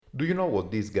Do you know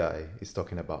what this guy is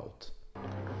talking about?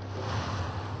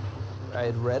 I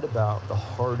had read about the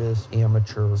hardest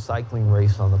amateur cycling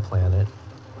race on the planet,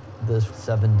 this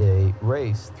 7-day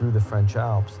race through the French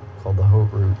Alps called the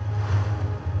Haute Route.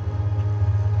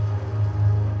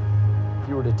 If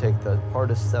you were to take the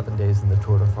hardest 7 days in the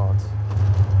Tour de France,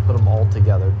 put them all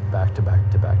together back to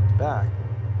back to back to back,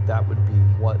 that would be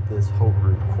what this Haute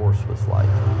Route course was like.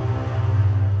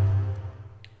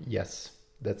 Yes,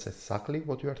 that's exactly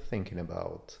what you are thinking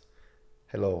about.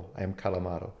 Hello, I am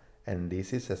Calamaro, and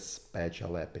this is a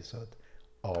special episode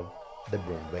of The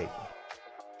Broomway.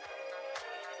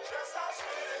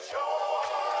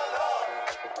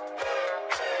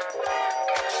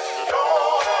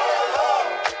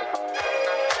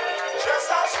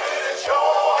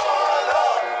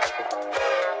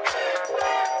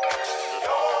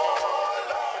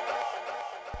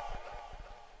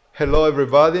 Hello,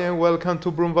 everybody, and welcome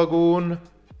to Broom Wagoon.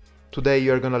 Today,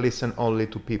 you're gonna listen only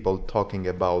to people talking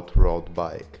about road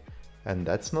bike, and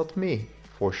that's not me.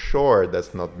 For sure,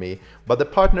 that's not me. But the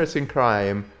partners in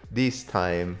crime this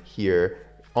time here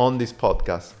on this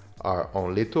podcast are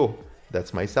only two.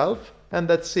 That's myself and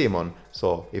that's Simon.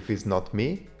 So if it's not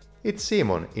me, it's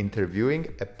Simon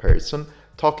interviewing a person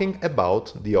talking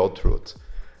about the old truth.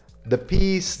 The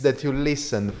piece that you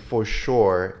listen for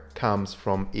sure comes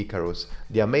from Icarus,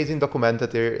 the amazing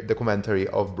documentary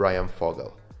of Brian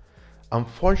Fogel.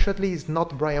 Unfortunately, it's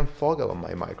not Brian Fogel on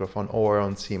my microphone or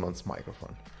on Simon's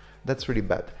microphone. That's really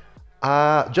bad.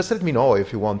 Just let me know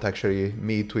if you want actually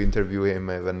me to interview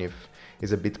him, even if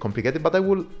it's a bit complicated. But I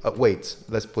will wait.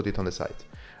 Let's put it on the side.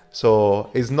 So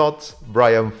it's not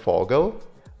Brian Fogel,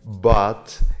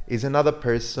 but is another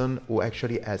person who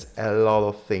actually has a lot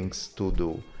of things to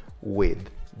do with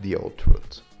the old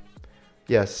truth.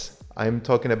 Yes, I'm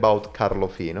talking about Carlo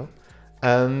Fino,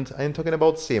 and I'm talking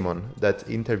about Simon that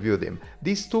interviewed him.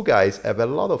 These two guys have a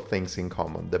lot of things in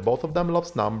common. The both of them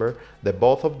loves number. The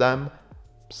both of them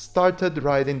started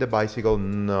riding the bicycle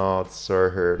not so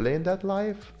early in that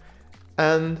life,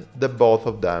 and the both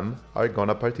of them are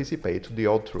gonna participate to the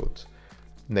Old Route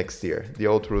next year, the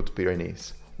Old Route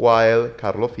Pyrenees, while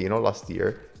Carlo Fino last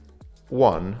year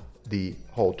won the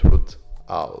Old Route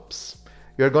Alps.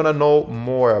 You're gonna know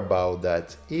more about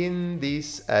that in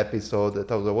this episode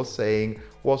that, as I was saying,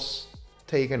 was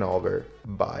taken over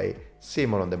by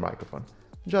Simon on the microphone.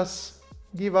 Just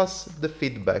give us the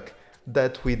feedback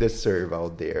that we deserve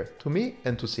out there, to me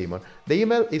and to Simon. The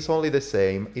email is only the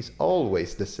same, is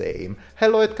always the same.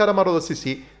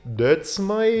 hello@calamaro.cc, that's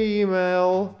my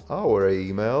email, our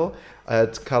email.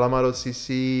 At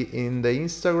calamaro.cc in the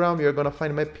Instagram, you're gonna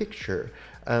find my picture.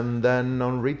 And then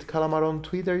on Read Calamaro on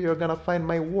Twitter, you're gonna find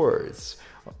my words.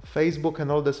 Facebook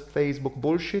and all this Facebook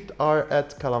bullshit are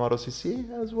at CalamaroCC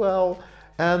as well.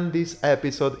 And this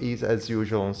episode is, as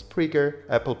usual, on Spreaker,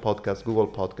 Apple Podcasts, Google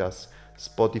Podcasts,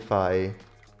 Spotify,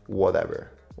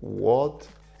 whatever.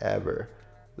 Whatever.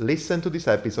 Listen to this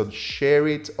episode, share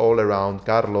it all around.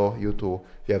 Carlo, you too,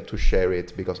 you have to share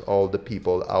it because all the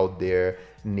people out there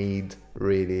need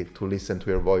really to listen to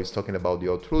your voice talking about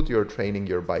your truth, your training,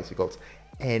 your bicycles,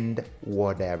 and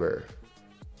whatever.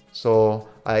 So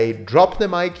I drop the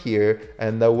mic here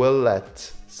and I will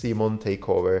let Simon take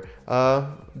over.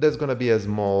 There's gonna be a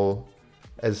small,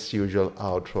 as usual,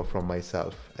 outro from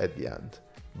myself at the end.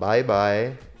 Bye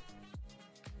bye.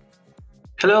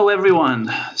 Hello,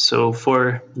 everyone. So,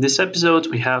 for this episode,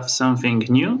 we have something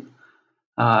new.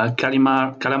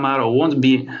 Calamaro won't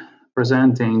be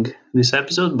presenting this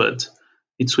episode, but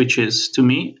it switches to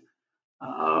me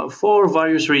for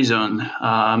various reasons.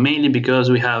 Mainly because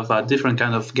we have a different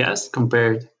kind of guest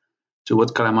compared to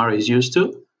what Calamaro is used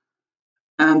to.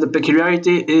 And the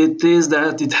peculiarity it is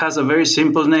that it has a very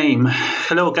simple name.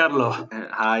 Hello, Carlo.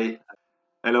 Hi.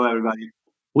 Hello, everybody.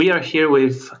 We are here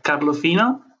with Carlo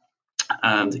Fino,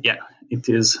 and yeah, it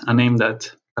is a name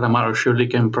that Calamaro surely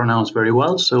can pronounce very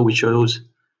well, so we chose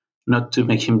not to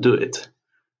make him do it.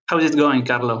 How's it going,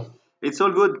 Carlo? It's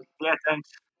all good. Yeah, thanks.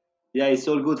 Yeah, it's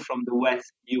all good from the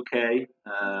West UK.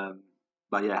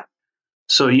 But yeah,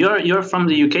 So you're from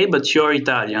the UK, but you're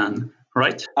Italian,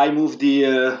 right? I moved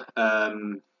here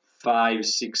 5,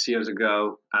 6 years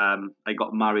ago. I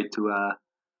got married to a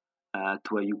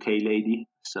UK lady,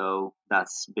 so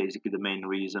that's basically the main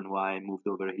reason why I moved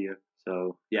over here.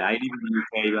 So yeah, I live in the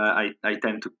UK, but I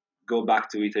tend to go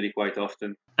back to Italy quite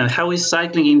often. And how is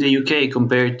cycling in the UK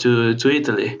compared to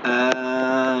Italy?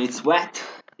 It's wet.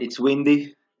 It's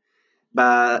windy.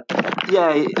 But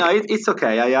yeah, no, it's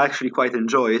okay. I actually quite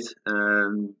enjoy it.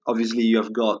 Obviously, you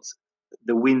have got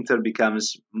the winter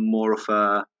becomes more of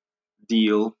a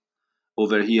deal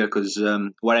over here because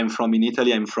where I'm from in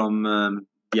Italy, I'm from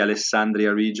the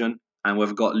Alessandria region, and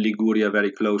we've got Liguria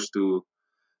very close to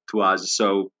us.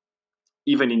 So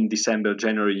even in December,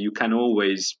 January, you can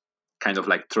always kind of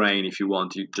like train if you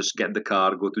want. You just get the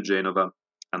car, go to Genova,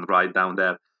 and ride down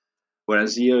there.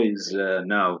 Whereas here is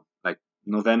no, like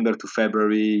November to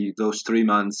February, those 3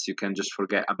 months, you can just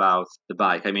forget about the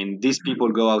bike. I mean, these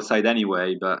people go outside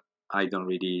anyway, but I don't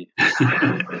really,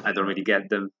 I don't really get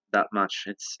them that much.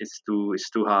 It's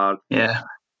too hard. Yeah.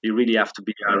 You really have to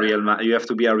be a real man. You have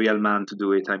to be a real man to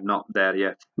do it. I'm not there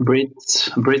yet.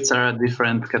 Brits are a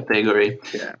different category.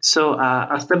 Yeah. So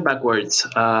a step backwards.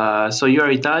 So you're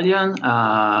Italian.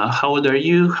 How old are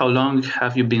you? How long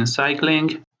have you been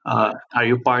cycling? Are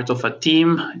you part of a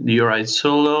team? Do you ride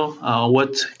solo?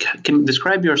 What can you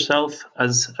describe yourself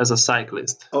as a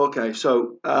cyclist? Okay,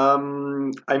 so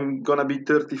I'm gonna be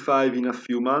 35 in a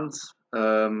few months.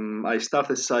 I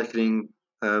started cycling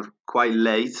quite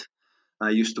late. I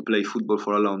used to play football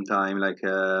for a long time, like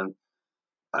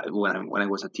when I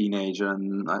was a teenager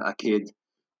and a kid.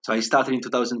 So I started in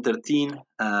 2013,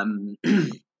 and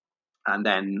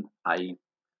then I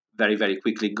very very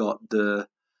quickly got the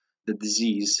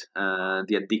disease,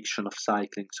 the addiction of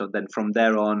cycling. So then from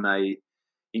there on,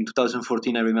 in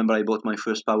 2014, I remember I bought my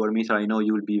first power meter. I know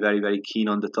you will be very, very keen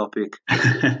on the topic.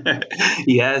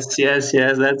 Yes.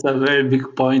 That's a very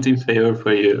big point in favor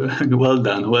for you. Well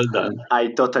done. I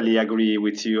totally agree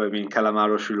with you. I mean,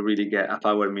 Calamaro should really get a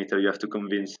power meter. You have to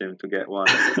convince him to get one.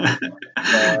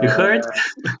 You heard?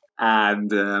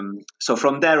 And so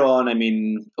from there on, I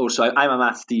mean, also I'm a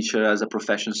maths teacher as a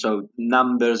profession, so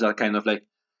numbers are kind of like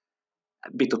a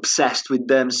bit obsessed with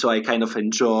them. So I kind of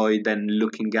enjoy then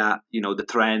looking at the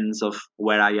trends of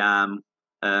where I am,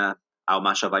 how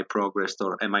much have I progressed,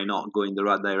 or am I not going the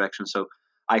right direction. So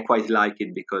I quite like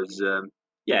it because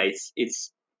yeah,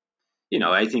 it's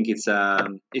I think it's a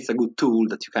good tool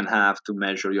that you can have to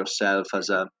measure yourself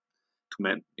to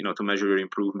measure your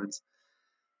improvements.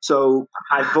 So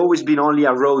I've always been only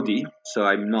a roadie, so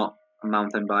I'm not a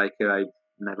mountain biker. I've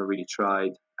never really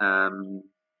tried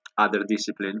other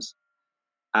disciplines.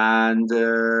 And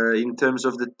in terms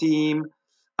of the team,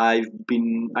 I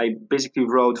basically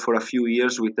rode for a few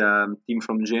years with a team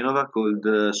from Genova called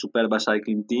the Superba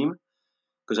Cycling Team,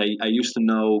 because I used to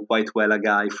know quite well a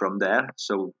guy from there.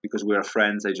 So because we were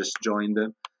friends, I just joined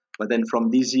them. But then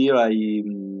from this year, I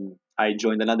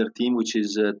joined another team, which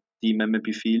is Team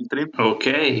MP Filtri.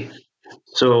 Okay.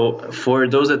 So for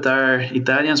those that are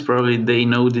Italians, probably they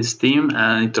know this team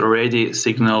and it already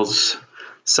signals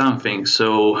something.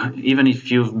 So even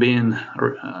if you've been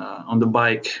on the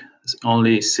bike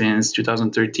only since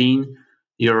 2013,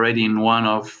 you're already in one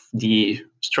of the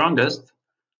strongest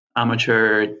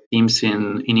amateur teams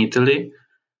in Italy.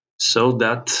 So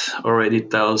that already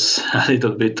tells a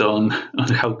little bit on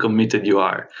how committed you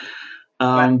are.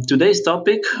 Today's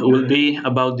topic will be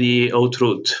about the Haute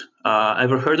Route.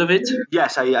 Ever heard of it?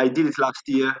 Yes, I did it last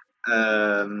year.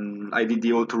 I did the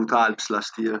Haute Route Alps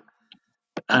last year.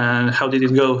 And how did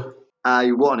it go?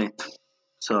 I won it,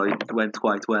 so it went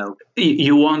quite well.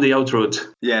 You won the Haute Route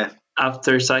Yeah,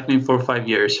 after cycling for 5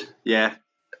 years. yeah.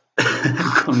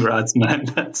 Congrats, man!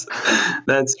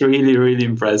 That's really really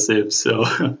impressive. So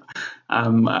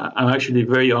I'm actually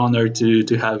very honored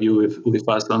to have you with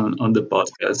us on the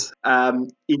podcast.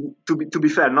 To be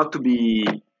fair, not to be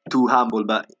too humble,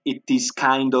 but it is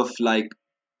kind of like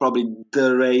probably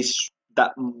the race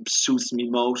that suits me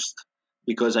most,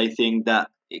 because I think that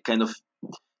it kind of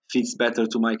fits better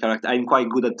to my character. I'm quite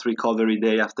good at recovery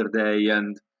day after day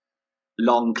and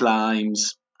long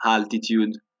climbs,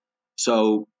 altitude.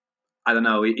 So I don't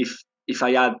know if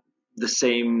I had the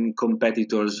same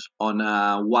competitors on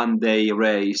a 1 day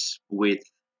race with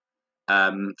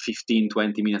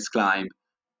 15-20 minutes climb,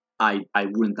 I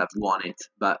wouldn't have won it.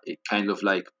 But it kind of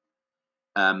like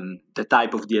the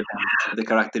type of the event, the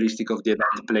characteristic of the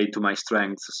event played to my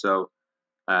strengths. So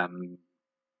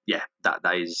yeah,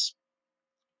 that is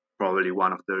probably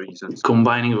one of the reasons.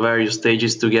 Combining various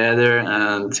stages together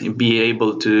and be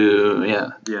able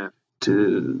to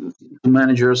to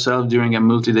manage yourself during a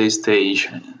multi-day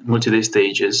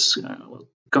stages. Well,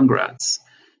 congrats.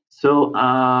 So,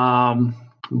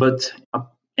 but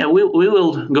yeah, we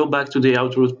will go back to the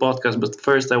Haute Route podcast. But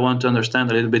first, I want to understand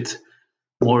a little bit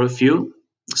more of you.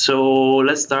 So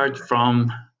let's start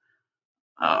from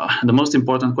the most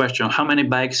important question: how many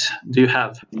bikes do you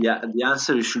have? Yeah, the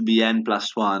answer should be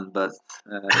n+1, but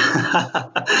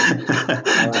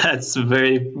that's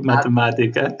very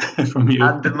mathematical from you.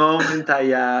 At the moment, I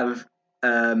have.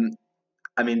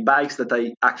 I mean, bikes that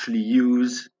I actually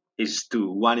use is two: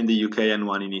 one in the UK and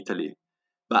one in Italy.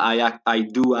 But I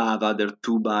do have other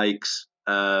two bikes.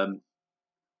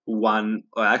 one,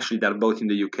 or actually they're both in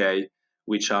the UK,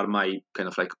 which are my kind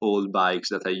of like old bikes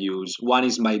that I use. One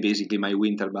is basically my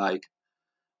winter bike,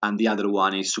 and the other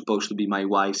one is supposed to be my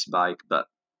wife's bike, but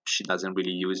she doesn't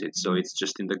really use it, so it's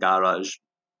just in the garage,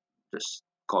 just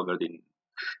covered in.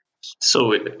 So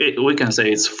we can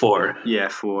say it's 4. Yeah,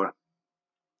 for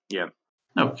yeah.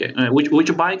 Okay.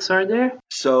 Which bikes are there?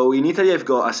 So in Italy, I've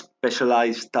got a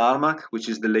Specialized Tarmac, which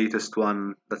is the latest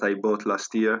one that I bought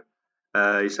last year.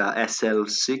 It's a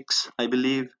SL6, I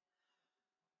believe.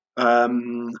 I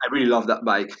really love that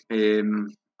bike.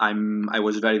 I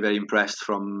was very very impressed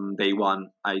from day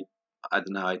one. I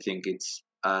don't know. I think it's.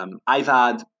 I've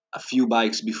had a few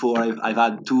bikes before. I've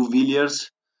had two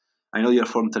Villiers. I know you're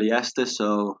from Trieste,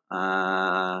 so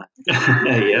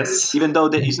Yes. even though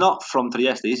it's not from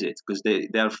Trieste, is it? Because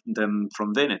they're them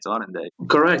from Veneto, aren't they?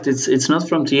 Correct. It's not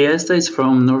from Trieste. It's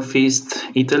from northeast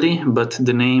Italy, but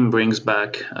the name brings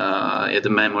back the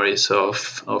memories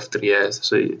of Trieste.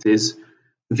 So it is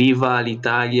Viva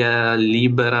l'Italia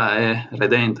libera e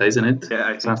redenta, isn't it? Yeah,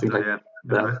 I think Something so. like Yeah.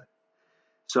 that.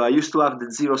 So I used to have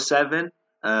the 07,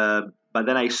 but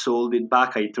then I sold it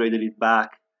back. I traded it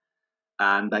back,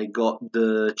 and I got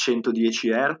the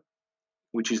 110R,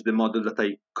 which is the model that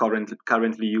I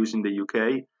currently use in the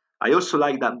UK. I also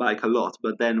like that bike a lot,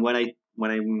 but then when I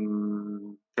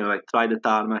kind of like try the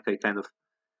tarmac,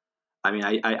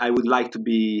 I would like to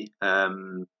be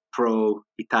pro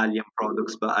Italian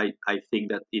products, but I think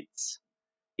that it's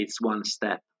one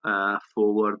step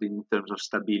forward in terms of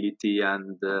stability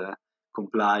and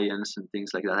compliance and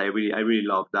things like that. I really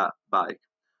love that bike.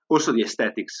 Also, the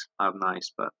aesthetics are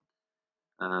nice, but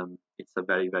it's a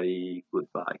very very good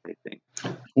bike, I think.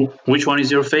 Which one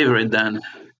is your favorite then?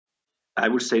 I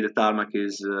would say the tarmac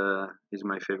is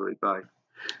my favorite bike.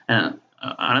 And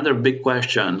another big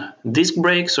question: disc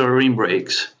brakes or rim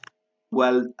brakes?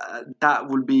 Well, that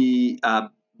would be a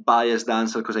biased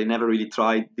answer because I never really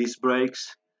tried disc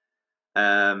brakes.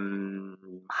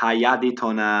 I had it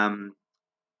on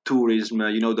tourism,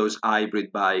 those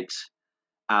hybrid bikes.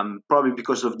 Probably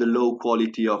because of the low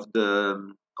quality of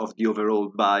the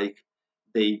overall bike,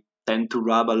 they tend to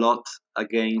rub a lot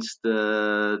against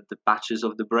the patches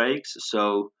of the brakes.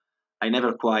 So I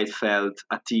never quite felt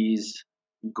at ease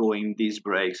going these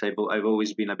brakes. I've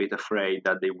always been a bit afraid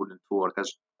that they wouldn't work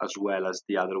as well as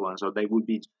the other ones, or they would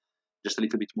be just a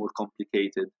little bit more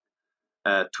complicated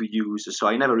to use. So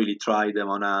I never really tried them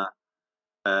on a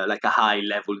like a high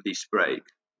level disc brake.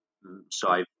 So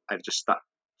I've just stuck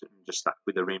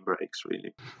with the rim brakes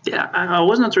really. Yeah, I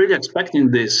was not really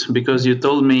expecting this because you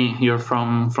told me you're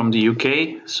from the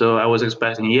UK. So I was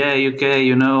expecting, yeah,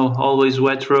 UK, always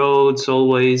wet roads,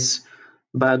 always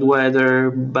bad weather,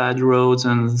 bad roads,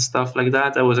 and stuff like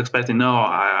that. I was expecting, no,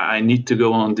 I need to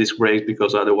go on disc brakes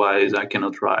because otherwise I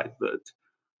cannot ride. But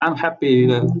I'm happy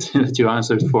that you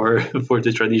answered for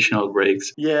the traditional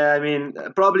brakes. Yeah, I mean,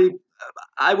 probably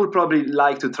I would probably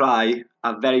like to try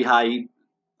a very high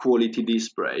quality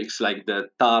disc brakes like the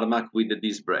tarmac with the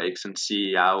disc brakes and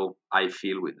see how I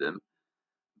feel with them.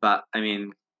 But I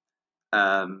mean,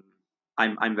 um,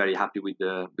 I'm very happy with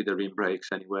the rim brakes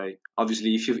anyway.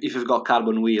 Obviously, if you've got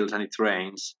carbon wheels and it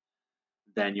rains,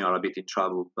 then you're a bit in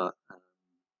trouble. But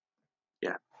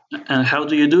yeah. And how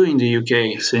do you do in the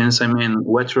UK? Since I mean,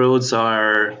 wet roads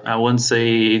are, I won't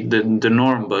say the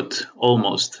norm, but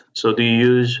almost. So do you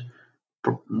use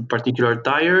particular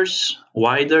tires,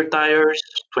 wider tires,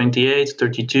 28,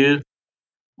 32,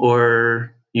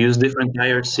 or use different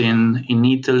tires in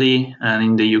Italy and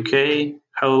in the UK?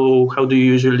 How do you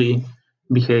usually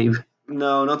behave?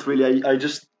 No, not really.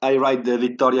 I ride the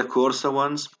Vittoria Corsa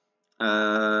ones,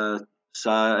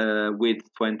 with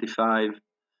 25,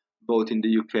 both in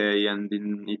the UK and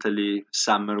in Italy,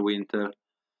 summer, winter.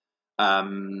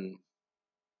 Um,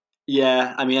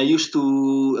 yeah, I mean, I used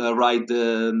to ride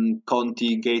the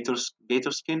Conti Gator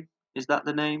Skin. Is that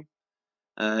the name?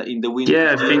 In the winter.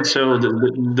 Yeah, I think so.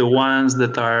 The ones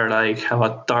that are like have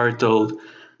a turtle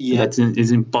Yeah, that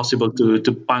is impossible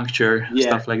to puncture, yeah.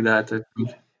 stuff like that. I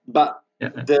think. But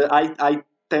Yeah. I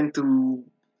tend to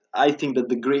I think that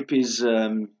the grip is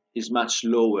much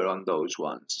lower on those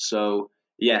ones. So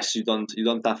yes, you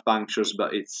don't have punctures,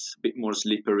 but it's a bit more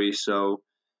slippery. So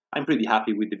I'm pretty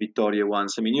happy with the Vittoria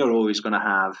ones. I mean, you're always gonna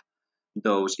have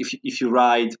those. If you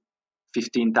ride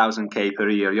 15,000 k per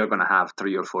year, you're gonna have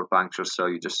 3 or 4 punctures. So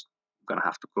you're just gonna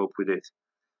have to cope with it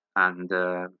and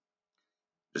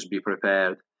just be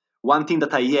prepared. One thing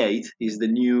that I hate is the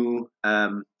new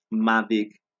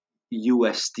Mavic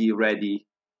UST ready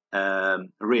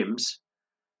rims,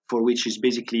 for which is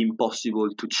basically impossible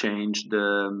to change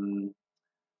the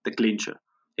clincher.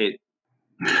 It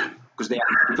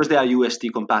because they are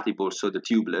UST compatible, so the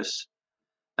tubeless.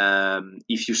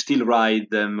 If you still ride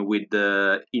them with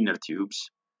the inner tubes,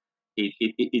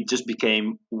 it just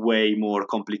became way more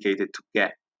complicated to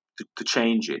get to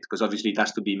change it, because obviously it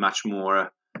has to be much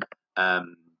more.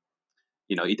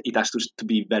 It has to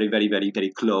be very, very, very,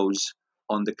 very close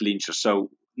on the clincher. So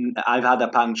I've had a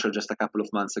puncture just a couple of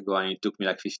months ago, and it took me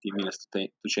like 15 minutes to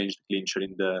change the clincher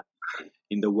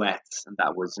in the wets, and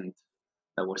that wasn't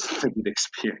a good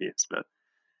experience. But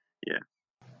yeah.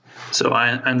 So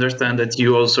I understand that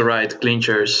you also ride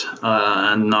clinchers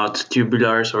and not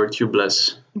tubulars or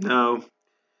tubeless. No,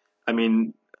 I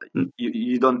mean,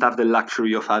 you don't have the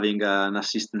luxury of having an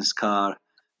assistance car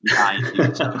behind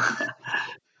you. So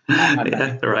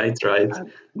Yeah, right.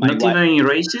 my Not wife. even in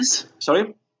races?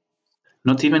 Sorry?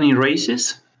 Not even in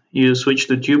races? You switch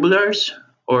to tubulars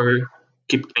or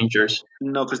keep clinchers?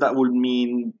 No, because that would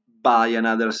mean buy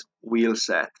another wheel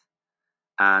set,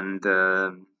 and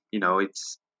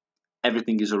it's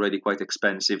everything is already quite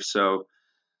expensive. So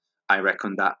I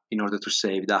reckon that in order to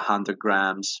save that 100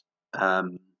 grams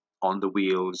on the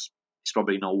wheels, it's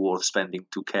probably not worth spending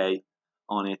 2K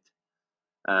on it.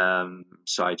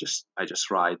 So I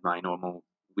just ride my normal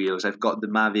wheels. I've got the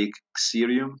Mavic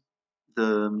Xerium,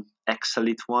 the X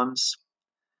Elite ones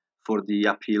for the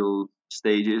uphill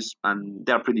stages, and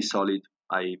they're pretty solid.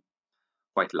 I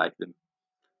quite like them,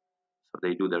 so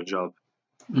they do their job.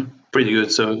 Pretty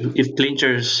good. So if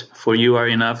clinchers for you are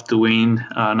enough to win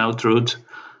an outroute,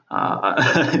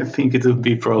 I think it would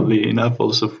be probably enough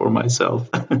also for myself.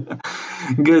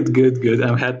 Good.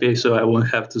 I'm happy, so I won't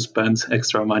have to spend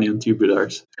extra money on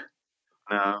tubulars.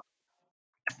 No.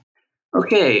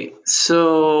 Okay,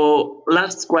 so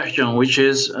last question, which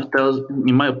is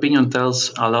in my opinion,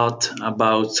 tells a lot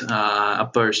about a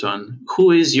person.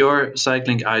 Who is your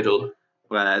cycling idol?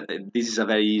 Well, this is a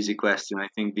very easy question. I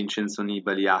think Vincenzo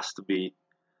Nibali has to be.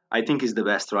 I think he's the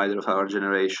best rider of our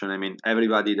generation. I mean,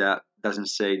 everybody that doesn't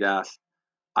say that,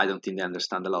 I don't think they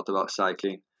understand a lot about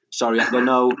cycling. Sorry, I don't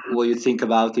know what you think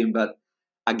about him, but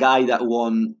a guy that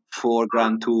won 4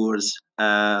 Grand Tours,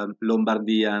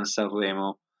 Lombardia and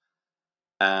Sanremo,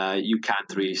 you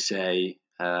can't really say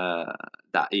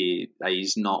that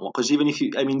he's not one. Because even if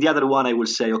you, I mean, the other one, I will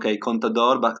say, okay,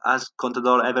 Contador, but has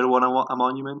Contador ever won a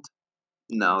monument?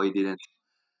 No, he didn't.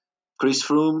 Chris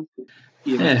Froome,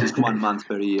 he races 1 month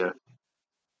per year.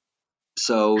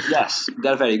 So yes,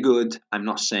 they're very good. I'm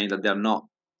not saying that they're not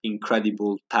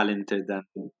incredible, talented,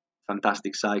 and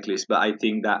fantastic cyclists, but I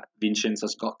think that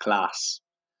Vincenzo's got class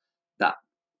that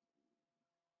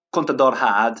Contador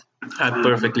had. I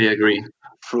perfectly agree.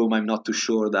 Froome, I'm not too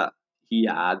sure that he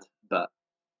had, but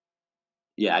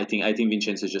yeah, I think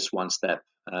Vincenzo's just one step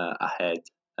ahead.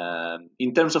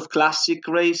 In terms of classic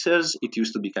racers, it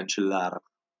used to be Cancellara.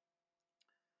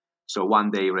 So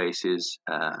 1 day races,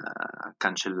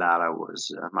 Cancellara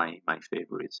was my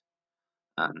favorite,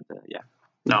 and yeah.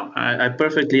 No, I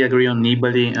perfectly agree on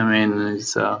Nibali. I mean,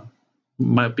 it's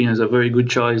my opinion is a very good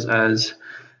choice as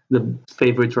the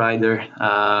favorite rider.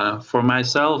 For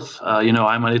myself,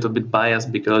 I'm a little bit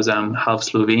biased because I'm half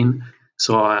Slovene,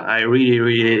 so I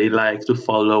really like to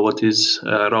follow what is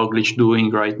Roglic doing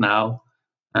right now,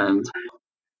 and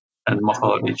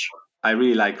Mohoric. I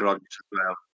really like Roglic as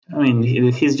well. I mean,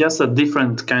 he's just a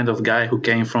different kind of guy who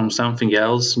came from something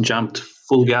else, jumped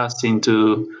full gas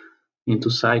into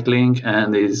cycling,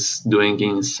 and is doing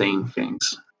insane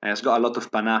things. And he's got a lot of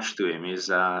panache to him.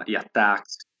 He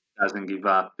attacks, doesn't give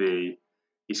up.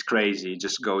 He's crazy. He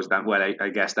just goes down. Well, I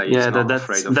guess that he's Yeah, not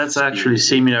afraid of that's speed. actually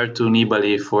similar to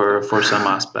Nibali for some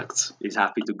aspects. He's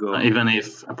happy to go. Even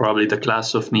if probably the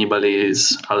class of Nibali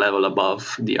is a level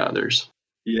above the others.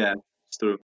 Yeah, it's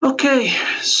true. Okay,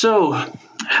 so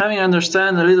having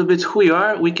understand a little bit who you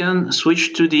are, we can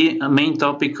switch to the main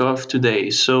topic of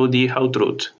today, so the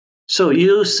outroute. So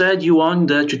you said you won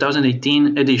the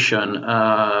 2018 edition,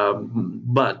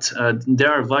 but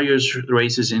there are various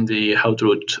races in the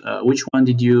outroute. Which one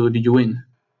did you win?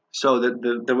 So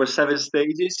there were 7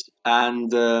 stages,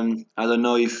 and I don't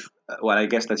know if. Well, I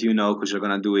guess that you know because you're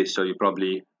gonna do it, so you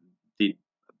probably did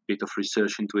a bit of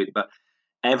research into it. But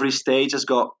every stage has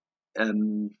got.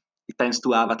 It tends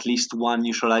to have at least one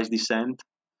neutralized descent.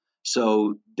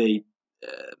 So they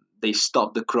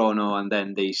stop the chrono and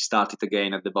then they start it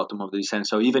again at the bottom of the descent.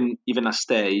 So even a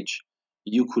stage,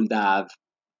 you could have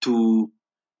two.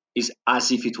 Is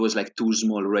as if it was like two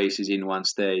small races in one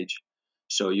stage.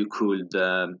 So you could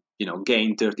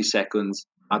gain 30 seconds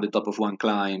at the top of one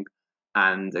climb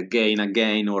and gain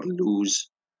again or lose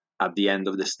at the end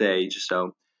of the stage.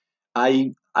 So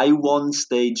I won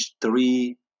stage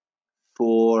 3,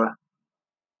 4,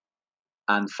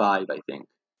 and 5, I think.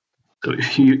 So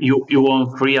you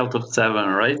won 3 out of 7,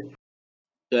 right?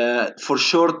 For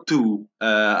sure, 2.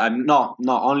 I'm not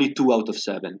only 2 out of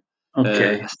 7.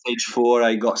 Okay. Stage 4,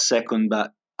 I got second,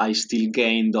 but I still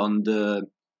gained on the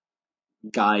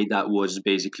guy that was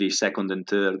basically second and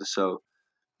third. So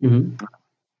Mhm.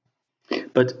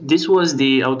 But this was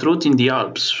the outroute in the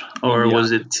Alps, in or the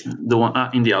was Alps, it the one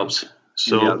in the Alps? in the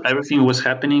So Alps. everything was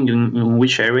happening in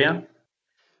which area?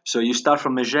 So you start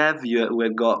from Megève. We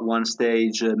got one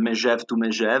stage, Megève to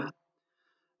Megève.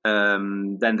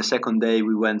 Then the second day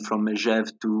we went from Megève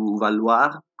to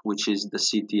Valloire, which is the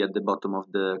city at the bottom of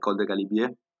the Col de Galibier.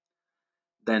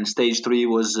 Then stage 3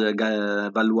 was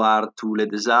Valloire to Les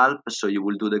Deux Alpes, so you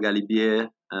will do the Galibier,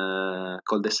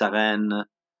 Col de Sarenne,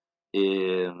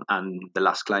 and the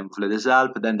last climb of Les Deux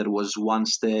Alpes. Then there was one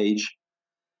stage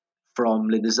from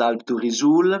Les Deux Alpes to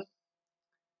Risoul,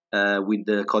 with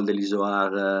the Col de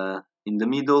l'Isoire in the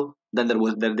middle. Then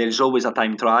there's always a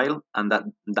time trial, and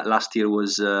that last year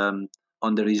was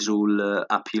on the Risoul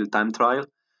uphill time trial,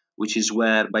 which is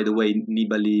where, by the way,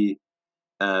 Nibali.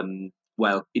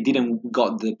 Well, it didn't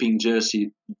got the pink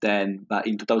jersey then, but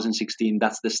in 2016,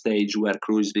 that's the stage where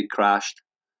Kruijswijk crashed,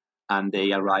 and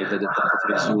they arrived at the top of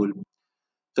Risoul.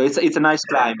 So it's a nice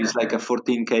climb. It's like a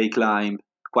 14K climb,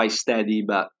 quite steady,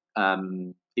 but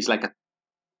it's like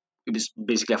it was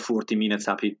basically a 40 minutes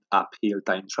uphill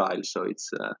time trial. So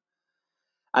it's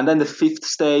and then the fifth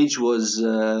stage was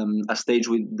a stage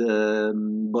with the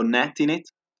Bonnet in it.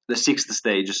 The sixth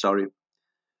stage, sorry.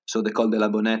 So the Col de la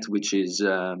Bonnette, which is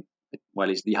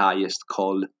is the highest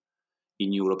col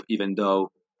in Europe, even though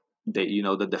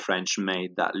that the French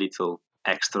made that little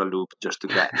extra loop just to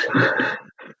get there.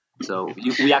 So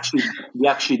we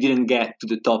actually didn't get to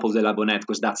the top of the La Bonnette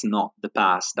because that's not the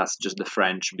pass. That's just the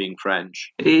French being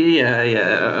French. Yeah,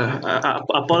 yeah.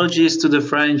 Apologies to the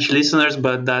French listeners,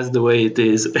 but that's the way it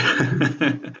is.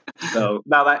 So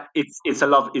no, but it's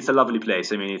a lovely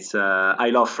place. I mean, it's I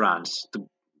love France.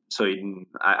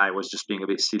 I was just being a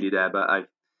bit silly there, but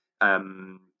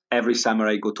every summer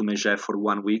I go to Megève for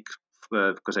 1 week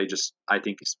because I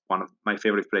think it's one of my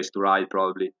favorite places to ride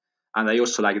probably, and I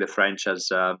also like the French as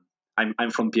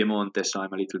I'm from Piemonte, so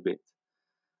I'm a little bit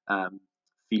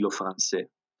philo français,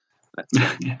 let's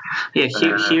say. Yeah,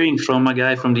 Uh, hearing from a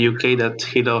guy from the UK that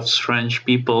he loves French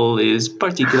people is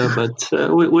particular, but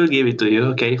we'll give it to you.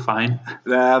 Okay, fine.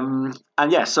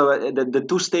 and yeah, so the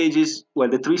two stages, well,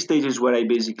 the three stages where I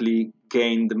basically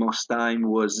gained the most time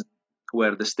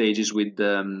were the stages with.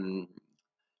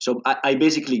 So I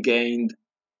basically gained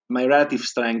my relative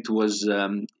strength was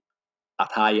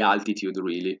at high altitude,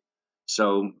 really.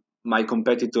 So my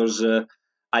competitors,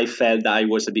 I felt that I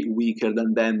was a bit weaker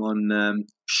than them on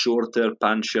shorter,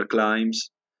 punchier climbs.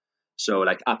 So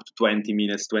like up to 20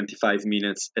 minutes, 25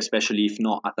 minutes, especially if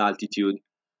not at altitude.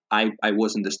 I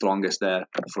wasn't the strongest there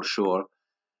for sure.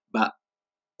 But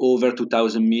over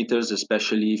 2,000 meters,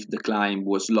 especially if the climb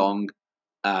was long,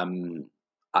 um,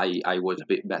 I was a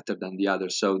bit better than the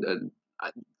others. So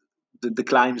the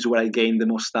climbs where I gained the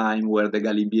most time were the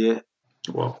Galibier,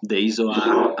 Wow. the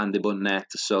Isoar, and the Bonnet.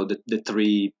 So the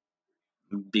three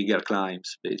bigger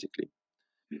climbs, basically.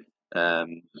 So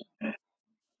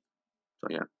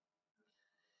yeah,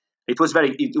 it was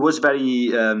very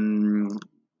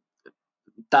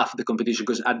tough, the competition,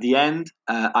 because at the end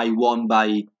I won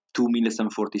by 2 minutes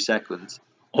and 40 seconds.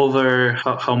 Over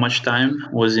how much time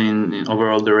was in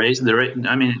overall the race?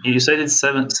 I mean, you said it's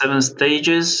seven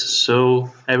stages, so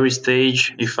every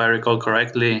stage, if I recall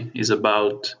correctly, is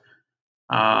about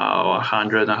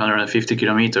 100, 150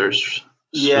 kilometers.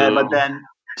 Yeah, So but then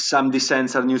some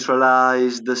descents are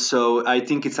neutralized, so I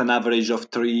think it's an average of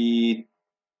 3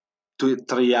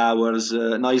 hours.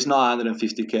 No, it's not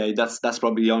 150K. That's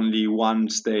probably only one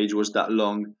stage was that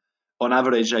long. On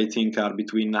average, I think are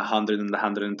between 100 and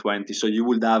 120. So you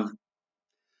would have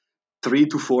 3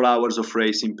 to 4 hours of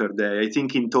racing per day. I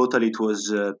think in total it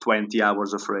was 20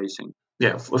 hours of racing.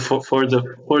 yeah, for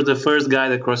the first guy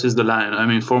that crosses the line, I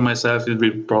mean, for myself, it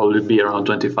will probably be around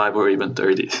 25 or even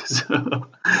 30. So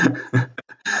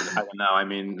I don't know. I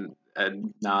mean,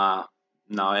 nah,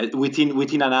 no.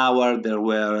 Within an hour, there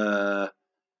were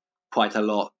quite a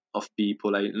lot of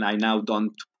people. I now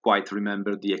don't quite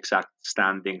remember the exact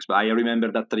standings, but I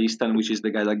remember that Tristan, which is the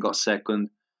guy that got second,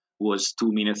 was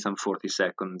 2 minutes and 40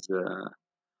 seconds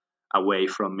away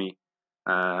from me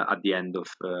at the end of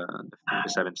the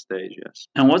seventh stage. Yes.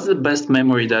 and what's the best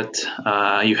memory that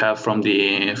you have from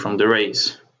the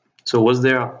race? So was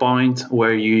there a point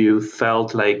where you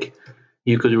felt like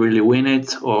you could really win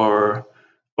it, or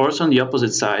also on the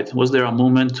opposite side, was there a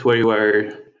moment where you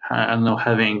were, I don't know,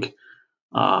 having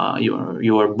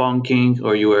you were bunking,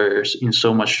 or you were in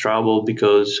so much trouble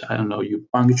because, I don't know, you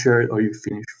punctured or you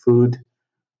finished food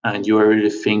and you were really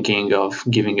thinking of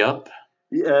giving up?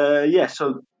 Yeah.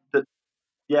 So the,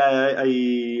 yeah,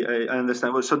 I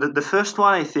understand. Well, so the first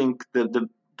one, I think the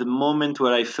moment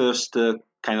where I first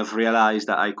kind of realized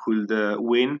that I could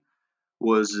win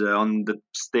was on the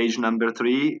stage number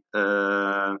three,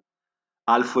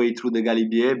 halfway through the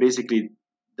Galibier. Basically,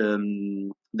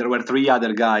 there were three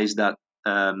other guys that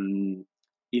in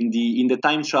the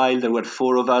time trial there were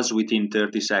four of us within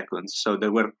 30 seconds. So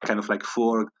there were kind of like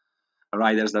four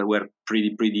riders that were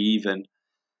pretty even,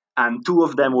 and two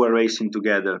of them were racing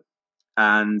together.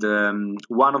 And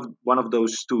one of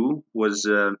those two was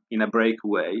in a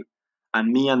breakaway,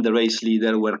 and me and the race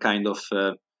leader were kind of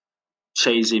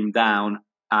chase him down.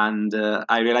 And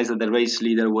I realized that the race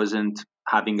leader wasn't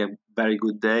having a very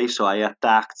good day, so I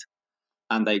attacked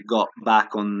and I got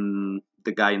back on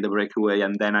the guy in the breakaway,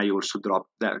 and then I also dropped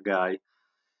that guy.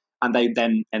 And I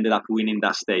then ended up winning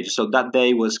that stage. So that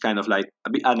day was kind of like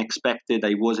a bit unexpected.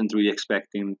 I wasn't really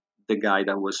expecting the guy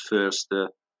that was first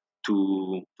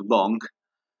to bonk.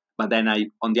 But then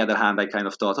on the other hand, I kind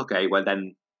of thought, okay, well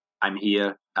then I'm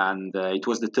here, and it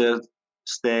was the third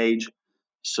stage,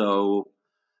 so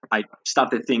I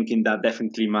started thinking that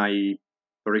definitely my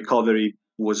recovery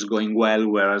was going well,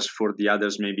 whereas for the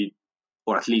others maybe,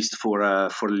 or at least for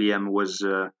Liam was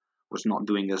not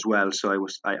doing as well. So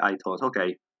I thought,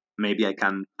 okay, maybe I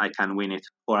can win it,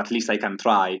 or at least I can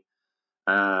try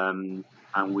and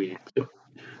win it.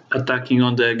 Attacking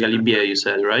on the Galibier, you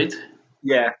said, right?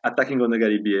 Yeah, attacking on the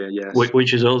Galibier, yes.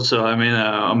 Which is also, I mean,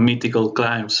 a mythical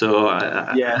climb. So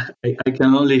Yeah, I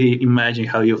can only imagine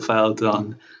how you felt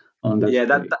on that yeah.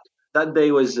 That stage. that, that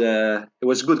day was it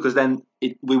was good because then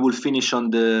we will finish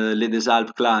on the Les Des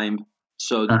Alpes climb,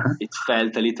 so Uh-huh. it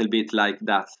felt a little bit like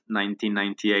that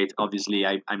 1998. Obviously,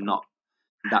 I'm not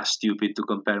that stupid to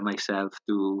compare myself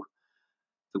to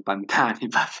Pantani,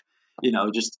 but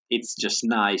just it's just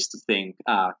nice to think,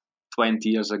 20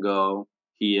 years ago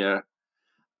here,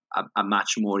 a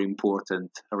much more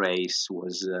important race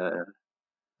was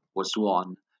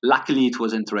won. Luckily, it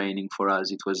wasn't raining for us.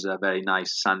 It was a very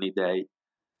nice sunny day.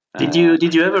 Uh,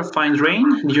 Did you ever find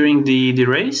rain during the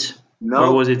race, or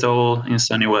no, was it all in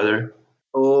sunny weather?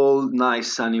 all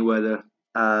nice sunny weather.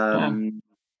 Oh,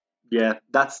 Yeah,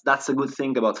 that's a good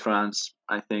thing about France.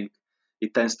 I think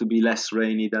it tends to be less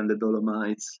rainy than the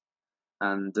Dolomites,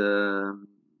 and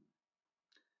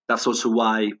that's also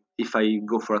why if I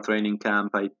go for a training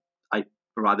camp, I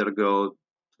rather go to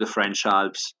the French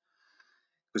Alps,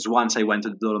 because once I went to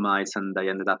the Dolomites and I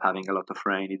ended up having a lot of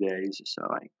rainy days. So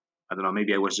I don't know,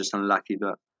 maybe I was just unlucky,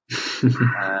 but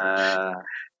uh,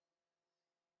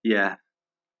 yeah.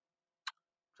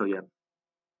 So yeah,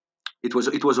 it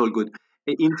was all good.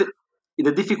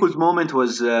 The difficult moment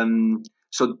was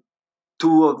so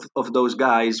two of those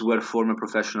guys were former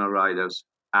professional riders,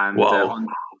 and wow.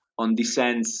 on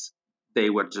descents they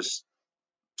were just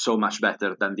so much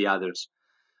better than the others.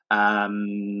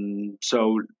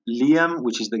 So Liam,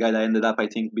 which is the guy that ended up, I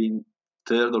think, being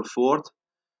third or fourth,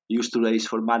 used to race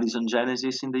for Madison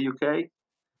Genesis in the UK,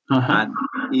 Uh-huh. and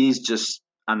he's just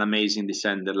an amazing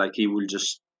descender. Like he will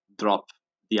just drop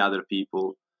the other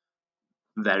people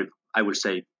very, I would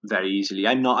say, very easily.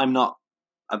 I'm not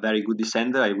a very good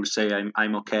descender. I would say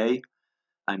I'm okay.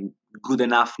 I'm good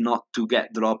enough not to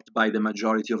get dropped by the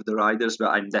majority of the riders, but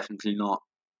I'm definitely not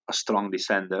a strong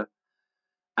descender.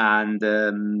 And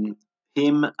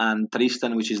him and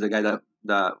Tristan, which is the guy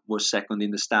that was second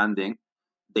in the standing,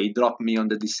 they dropped me on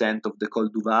the descent of the Col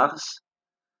du Vars,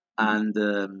 and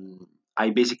I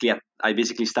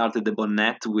basically started the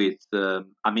bonnet with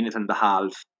a minute and a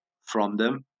half from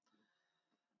them,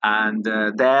 and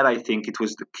there I think it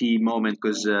was the key moment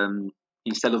because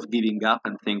instead of giving up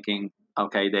and thinking,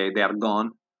 okay, they are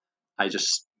gone, I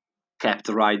just kept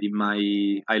riding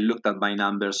I looked at my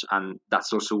numbers, and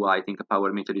that's also why I think a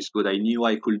power meter is good. I knew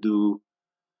I could do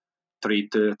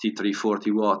 330,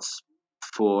 340 watts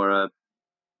for,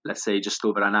 let's say, just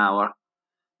over an hour.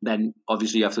 Then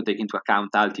obviously you have to take into account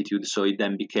altitude, so it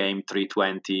then became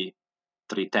 320,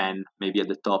 310, maybe at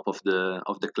the top of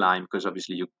the climb, because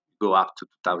obviously you go up to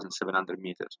 2,700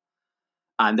 meters.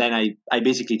 And then I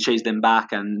basically chased them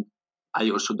back, and I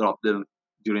also dropped them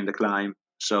during the climb.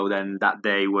 So then that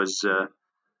day was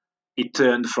it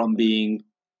turned from being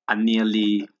a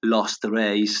nearly lost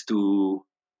race to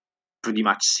pretty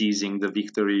much seizing the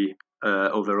victory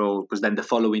overall. Because then the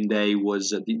following day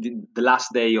was the last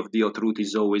day of the haute route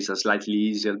is always a slightly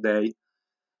easier day.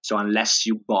 So unless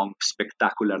you bonk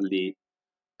spectacularly,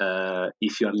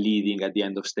 if you're leading at the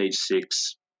end of stage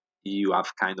 6, you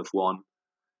have kind of won.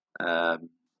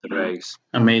 the race.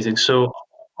 Amazing. So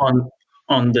on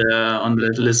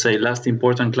the let's say last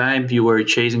important climb, you were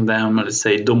chasing down, let's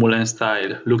say Dumoulin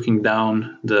style, looking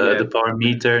down the power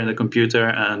meter in the computer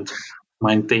and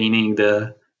maintaining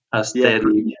a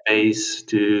steady pace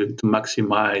to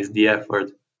maximize the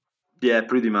effort. Yeah,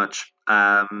 pretty much.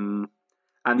 And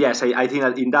yes, I think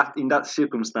that in that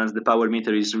circumstance, the power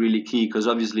meter is really key, because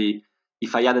obviously,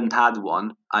 if I hadn't had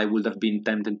one, I would have been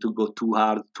tempted to go too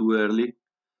hard too early.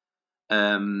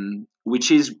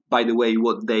 Which is, by the way,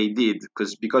 what they did,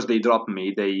 because they dropped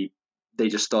me, they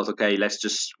just thought, okay, let's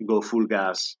just go full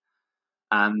gas.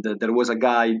 And there was a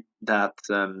guy that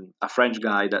a French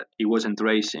guy that he wasn't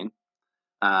racing,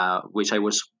 which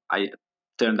I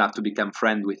turned out to become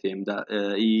friend with him. That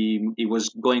he was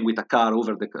going with a car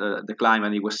over the climb,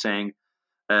 and he was saying,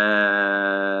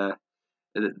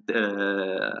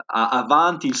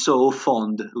 "Avanti il so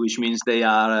fond," which means they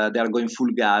are going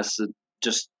full gas.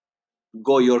 Just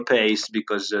go your pace,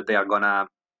 because they're gonna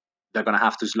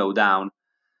have to slow down,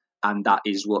 and that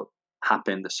is what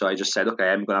happened. So I just said, okay,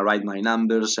 I'm gonna ride my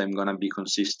numbers. I'm gonna be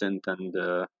consistent, and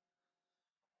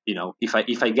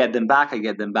if I get them back, I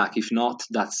get them back. If not,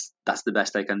 that's the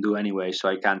best I can do anyway. So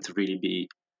I can't really be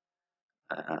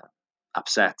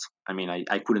upset. I mean,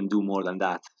 I couldn't do more than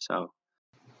that. So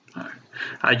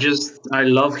I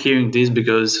love hearing this,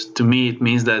 because to me it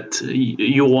means that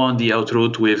you won the out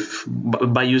route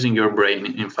by using your brain,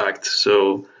 in fact.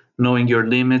 So knowing your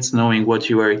limits, knowing what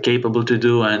you are capable to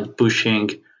do, and pushing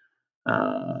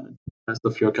the best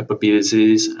of your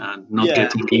capabilities, and not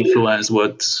getting influenced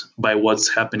by what's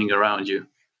happening around you.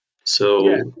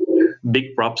 So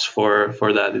big props for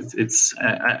that.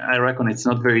 I reckon it's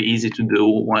not very easy to do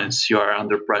once you are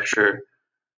under pressure,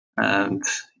 and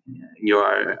you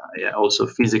are also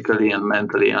physically and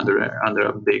mentally under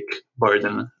a big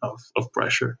burden of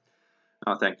pressure.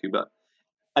 Oh, thank you. But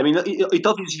I mean, it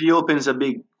obviously opens a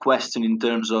big question in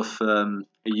terms of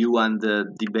you and the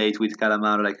debate with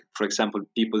Calamaro. Like, for example,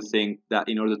 people think that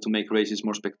in order to make races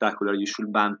more spectacular, you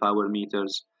should ban power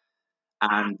meters.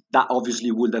 And that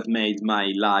obviously would have made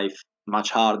my life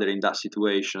much harder in that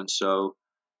situation. So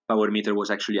power meter was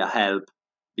actually a help,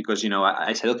 because,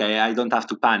 I said, okay, I don't have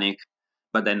to panic.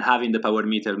 But then having the power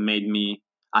meter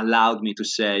allowed me to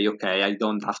say, okay, I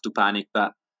don't have to panic,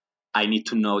 but I need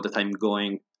to know that I'm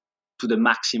going to the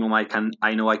maximum I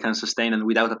know I can sustain. And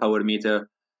without a power meter,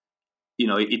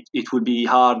 it would be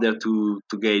harder to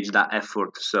gauge that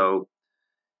effort. So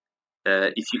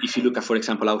if you look at, for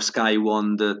example, how Sky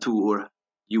won the Tour,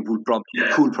 you could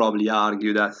probably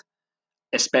argue that,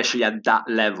 especially at that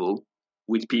level,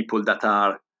 with people that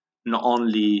are not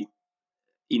only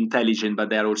intelligent but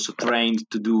they're also trained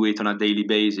to do it on a daily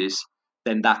basis,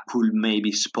 then that could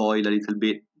maybe spoil a little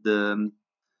bit the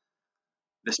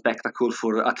spectacle,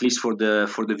 for at least for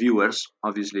the viewers.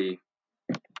 Obviously,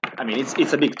 I mean,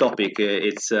 it's a big topic.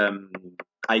 It's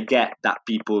I get that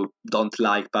people don't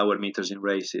like power meters in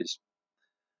races,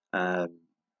 but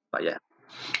yeah.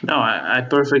 No, I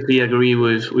perfectly agree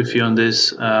with you on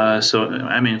this. So,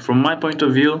 I mean, from my point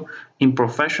of view, in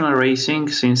professional racing,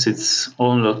 since it's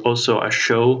also a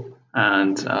show,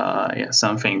 and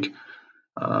something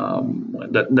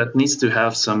that needs to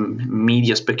have some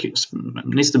media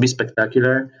needs to be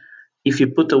spectacular. If you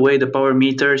put away the power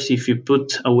meters, if you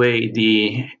put away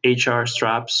the HR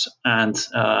straps and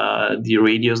the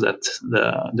radios that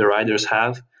the riders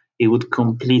have, it would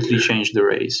completely change the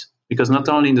race. Because not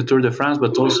only in the Tour de France,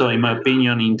 but also, in my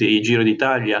opinion, in the Giro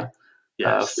d'Italia,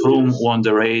 Froome won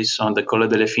the race on the Colle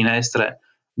delle Finestre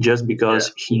just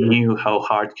because he knew how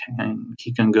hard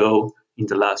he can go in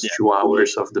the last 2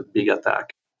 hours of the big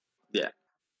attack. Yeah.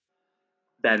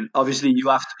 Then obviously you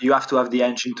have to have the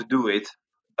engine to do it.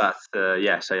 But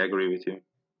yes, I agree with you.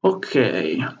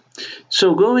 Okay,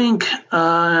 so going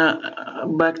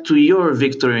back to your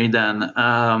victory, then,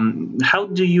 how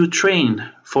do you train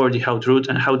for the Hout route,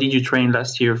 and how did you train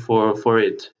last year for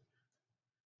it?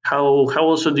 How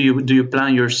also do you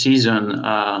plan your season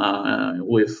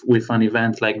with an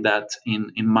event like that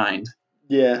in mind?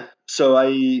 Yeah. So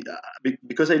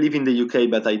because I live in the UK,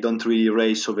 but I don't really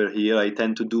race over here. I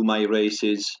tend to do my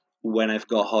races when I've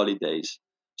got holidays.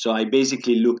 So I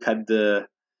basically look at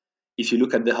if you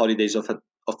look at the holidays of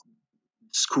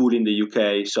school in the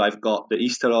UK. So I've got the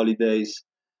Easter holidays,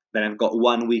 then I've got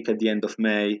 1 week at the end of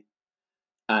May,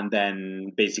 and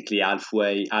then basically half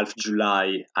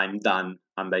July, I'm done,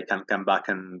 and I can come back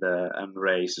and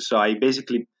race. So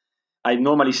I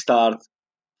normally start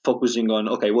focusing on,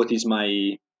 okay, what is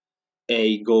my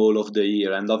a goal of the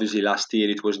year, and obviously last year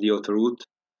it was the Haute Route,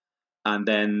 and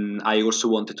then I also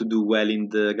wanted to do well in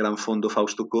the Gran Fondo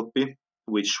Fausto Coppi.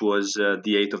 which was the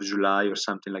 8th of July or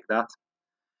something like that.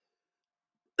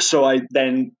 So I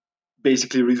then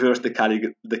basically reversed the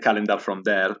calendar from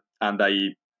there, and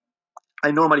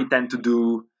I normally tend to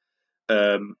do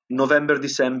November,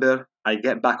 December. I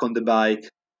get back on the bike,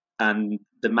 and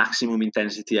the maximum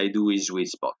intensity I do is sweet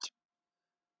spot.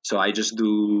 So I just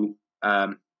do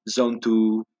zone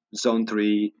 2, zone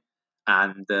 3,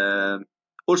 and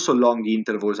also long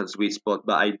intervals at sweet spot,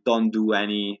 but I don't do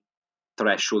any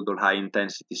threshold or high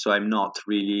intensity. So I'm not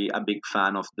really a big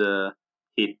fan of the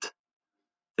HIIT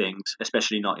things,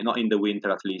 especially not in the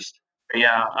winter at least.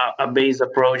 Yeah, a base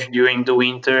approach during the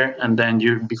winter, and then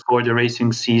before the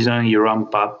racing season, you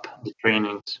ramp up the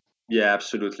trainings. Yeah,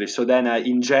 absolutely. So then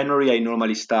in January, I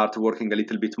normally start working a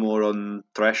little bit more on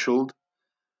threshold.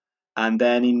 And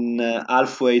then in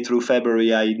halfway through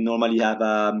February, I normally have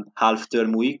a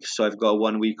half-term week. So I've got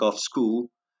 1 week off school.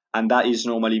 And that is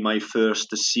normally my first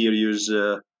serious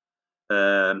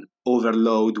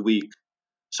overload week.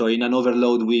 So in an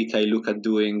overload week, I look at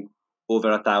doing over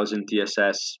 1,000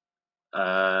 TSS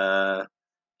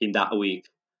in that week.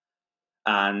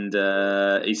 And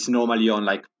it's normally on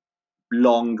like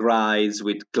long rides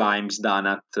with climbs done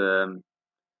at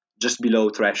just below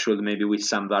threshold, maybe with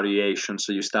some variation.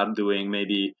 So you start doing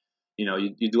maybe,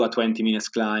 you do a 20 minutes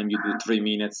climb, you do 3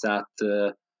 minutes at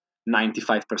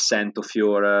 95% of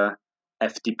your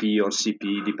FTP or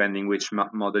CP, depending which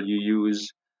model you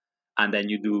use. And then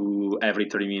you do every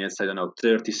 3 minutes,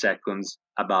 30 seconds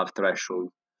above threshold.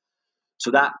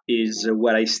 So that is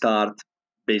where I start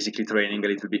basically training a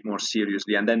little bit more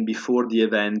seriously. And then before the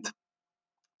event,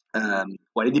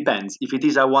 well, it depends. If it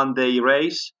is a 1-day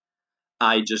race,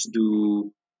 I just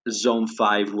do zone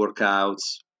 5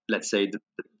 workouts. Let's say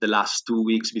the last 2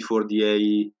 weeks before the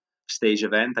A stage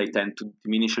event, I tend to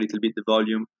diminish a little bit the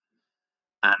volume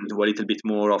and do a little bit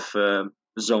more of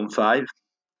zone 5,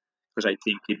 because I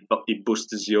think it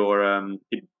boosts your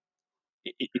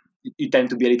you tend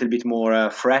to be a little bit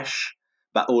more fresh,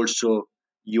 but also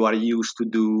you are used to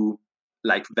do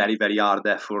like very, very hard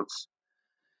efforts.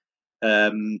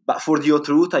 But for the haute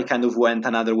route, I kind of went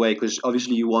another way, because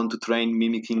obviously you want to train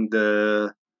mimicking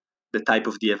the type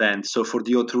of the event. So for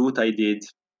the haute route, I did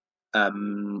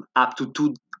up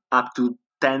to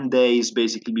 10 days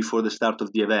basically before the start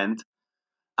of the event.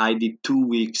 I did 2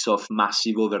 weeks of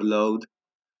massive overload.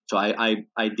 So I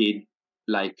did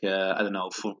like I don't know,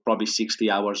 for probably 60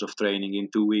 hours of training in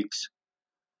 2 weeks.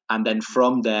 And then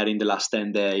from there, in the last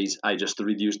 10 days, I just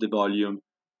reduced the volume,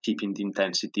 keeping the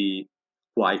intensity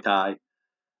quite high.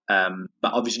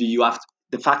 But obviously,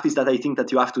 the fact is that I think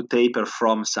that you have to taper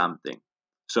from something.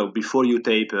 So before you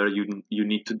taper, you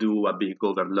need to do a big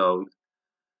overload.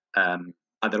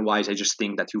 Otherwise, I just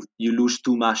think that you lose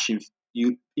too much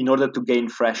in order to gain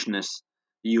freshness.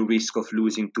 You risk of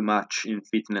losing too much in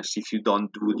fitness if you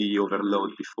don't do the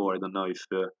overload before. I don't know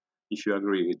if you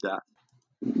agree with that.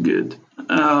 Good.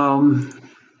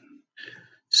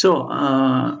 So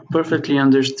perfectly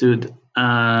understood.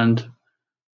 And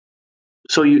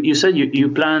so you said you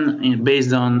plan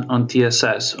based on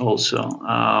TSS also.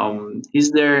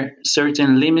 Is there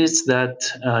certain limits that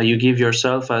you give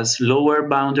yourself as lower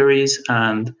boundaries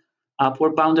and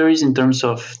upper boundaries in terms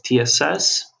of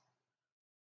TSS?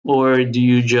 Or do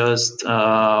you just,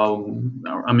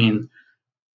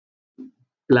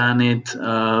 plan it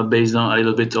based on a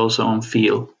little bit also on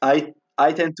feel? I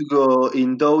tend to go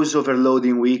in those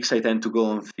overloading weeks. I tend to go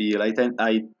on feel.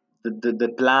 The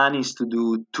plan is to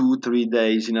do 2-3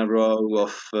 days in a row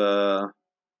of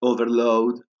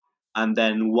overload, and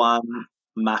then one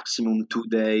maximum 2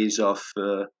 days of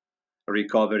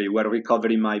recovery, where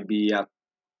recovery might be at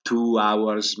 2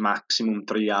 hours, maximum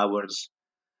 3 hours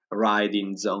ride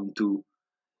in zone 2.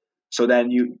 So then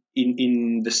you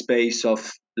in the space of,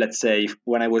 let's say,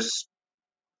 when I was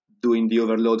doing the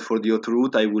overload for the haute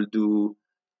route, I will do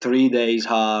 3 days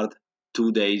hard,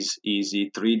 2 days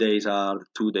easy, 3 days hard,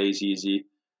 2 days easy,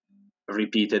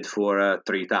 repeated for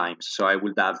 3 times. So I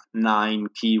would have 9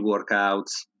 key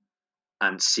workouts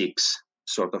and 6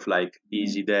 sort of like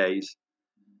easy days.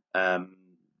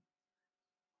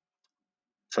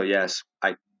 So yes,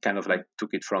 I kind of like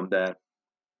took it from there.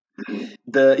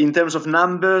 In terms of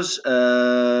numbers,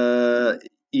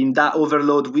 in that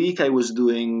overload week, I was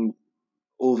doing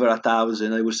over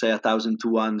 1,000. I would say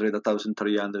 1,200,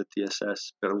 1,300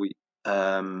 TSS per week.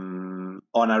 On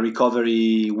a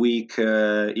recovery week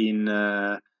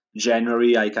in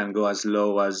January, I can go as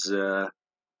low as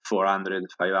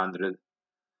 400, 500.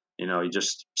 You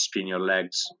just spin your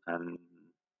legs and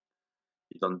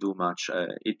you don't do much.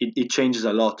 It changes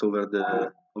a lot over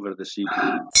the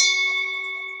season.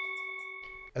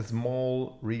 A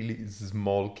small, really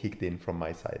small kicked in from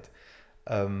my side.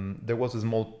 There was a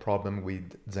small problem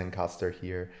with Zencaster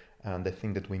here, and I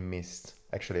think that we missed.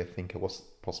 Actually, I think I was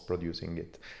post-producing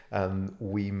it, and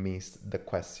we missed the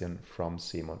question from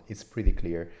Simon. It's pretty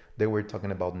clear. They were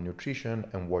talking about nutrition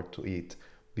and what to eat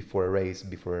before a race,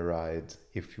 before a ride,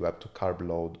 if you have to carb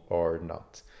load or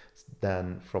not.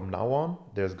 Then from now on,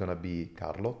 there's gonna be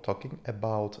Carlo talking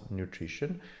about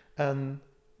nutrition and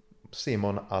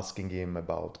Simon asking him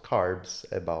about carbs,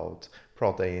 about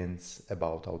proteins,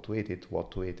 about how to eat it,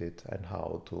 what to eat it, and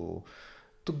how to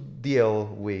deal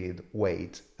with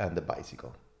weight and the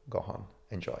bicycle. Go on,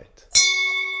 enjoy it.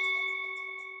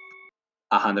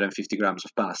 150 grams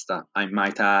of pasta. I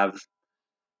might have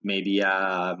maybe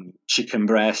a chicken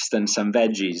breast and some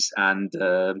veggies and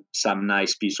some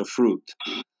nice piece of fruit.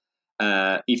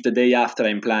 If the day after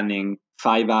I'm planning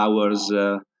 5 hours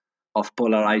of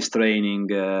polarized training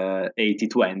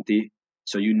 80-20,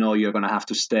 so you know you're going to have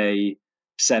to stay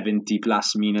 70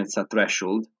 plus minutes at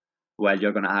threshold, well,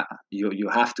 you're going to you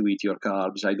have to eat your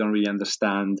carbs. I don't really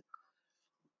understand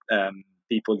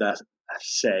people that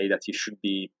say that you should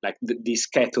be like this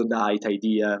keto diet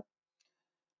idea.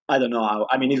 I don't know how.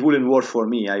 I mean, it wouldn't work for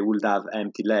me. I would have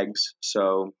empty legs.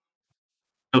 So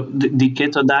The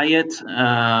keto diet,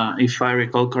 if I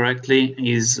recall correctly,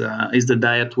 is the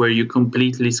diet where you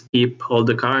completely skip all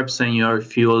the carbs and you are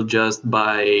fueled just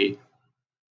by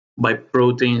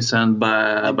proteins and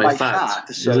by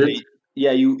fat. So the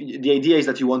idea is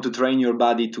that you want to train your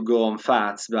body to go on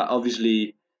fats, but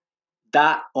obviously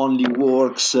that only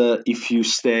works if you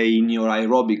stay in your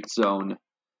aerobic zone.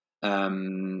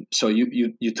 So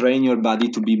you train your body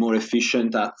to be more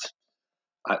efficient at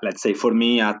let's say for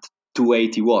me at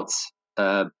 280 watts.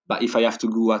 But if I have to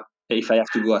go at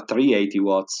 380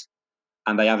 watts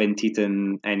and I haven't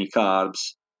eaten any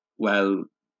carbs, well,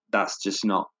 that's just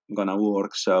not gonna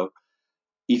work. So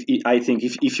I think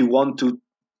if you want to,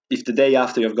 if the day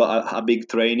after you've got a big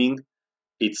training,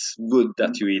 it's good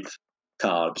that you eat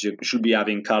carbs. You should be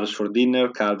having carbs for dinner,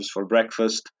 carbs for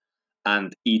breakfast,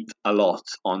 and eat a lot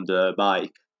on the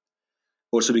bike.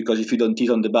 Also because if you don't eat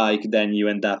on the bike, then you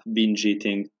end up binge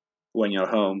eating when you're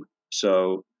home.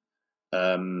 So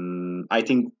I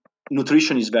think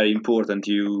nutrition is very important.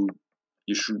 You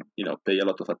should pay a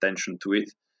lot of attention to it.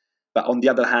 But on the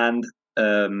other hand,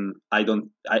 I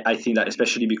think that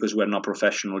especially because we're not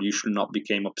professional, you should not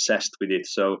become obsessed with it.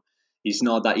 So it's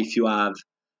not that if you have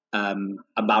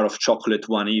a bar of chocolate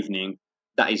one evening,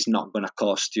 that is not going to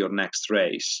cost your next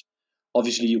race.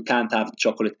 Obviously, you can't have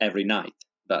chocolate every night,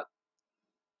 but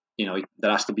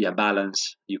there has to be a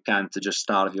balance. You can't just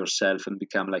starve yourself and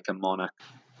become like a monarch.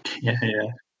 Yeah.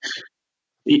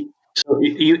 So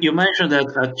you mentioned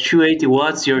that at 280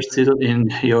 watts you're still in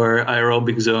your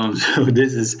aerobic zone. So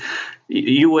this is,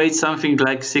 you weigh something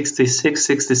like 66,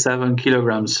 67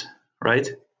 kilograms, right?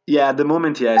 Yeah, at the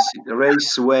moment, yes.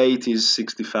 Race weight is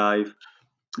 65.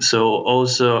 So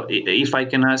also, if I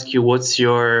can ask you, what's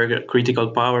your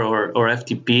critical power or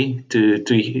FTP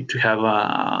to have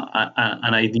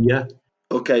an idea?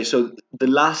 Okay, so the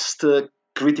last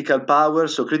critical power.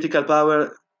 So critical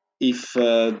power, if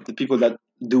the people that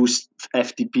do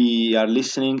FTP are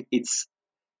listening, it's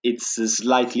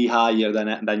slightly higher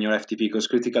than your FTP because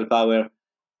critical power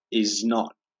is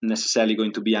not necessarily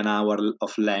going to be an hour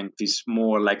of length. It's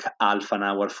more like half an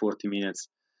hour, 40 minutes.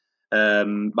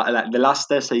 But like the last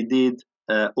test I did,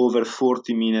 over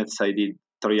 40 minutes, I did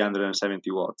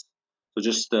 370 watts. So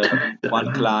just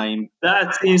one climb.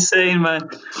 That's insane, man.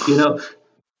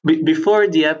 Before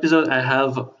the episode, I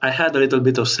had a little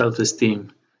bit of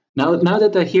self-esteem. Now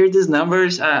that I hear these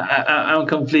numbers, I'm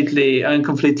completely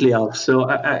off. So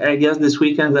I guess this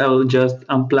weekend I will just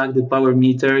unplug the power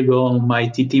meter, go on my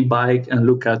TT bike, and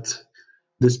look at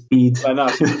the speed.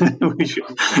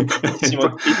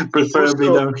 Preferably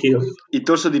downhill. It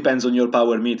also depends on your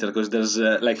power meter because there's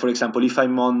like for example, if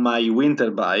I'm on my winter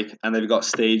bike and I've got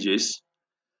stages,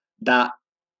 that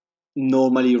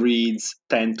normally reads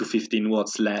 10 to 15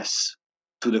 watts less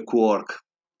to the quark.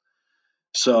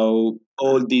 So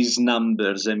all these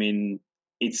numbers, I mean,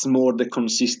 it's more the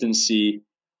consistency,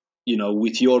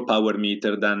 with your power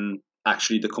meter than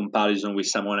actually the comparison with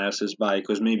someone else's bike,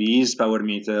 because maybe his power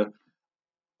meter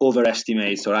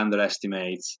overestimates or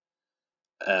underestimates.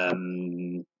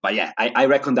 But yeah, I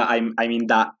reckon that I'm in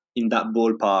that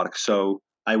ballpark. So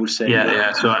I would say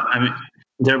yeah. So I mean,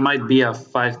 there might be a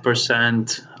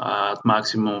 5%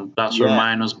 maximum plus or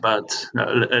minus, but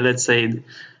let's say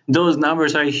those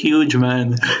numbers are huge,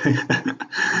 man.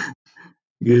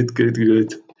 Good.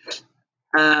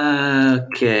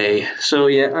 Okay, so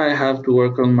yeah, I have to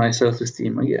work on my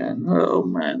self-esteem again. Oh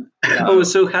man, I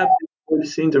was so happy for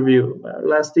this interview.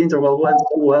 Last interval went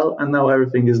so well, and now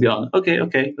everything is gone. Okay.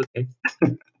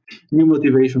 New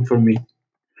motivation for me.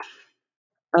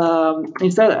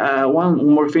 Instead, one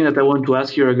more thing that I want to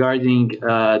ask you regarding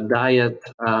diet,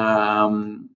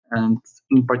 and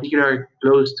in particular,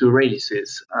 close to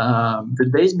races. The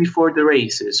days before the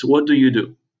races, what do you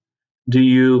do? Do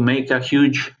you make a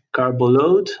huge carbo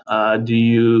load? Do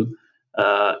you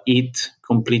eat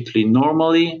completely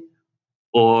normally,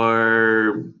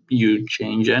 or you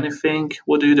change anything?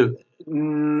 What do you do?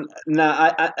 No,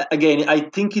 again, I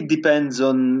think it depends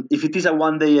on if it is a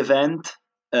 1 day event.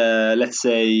 Let's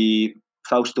say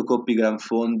Fausto Coppi Gran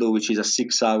Fondo, which is a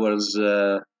 6 hours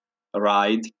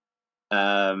ride,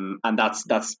 and that's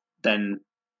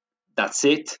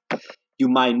it. You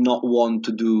might not want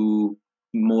to do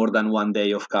more than 1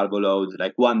 day of carbo load.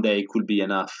 Like 1 day could be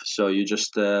enough. So you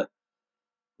just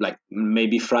like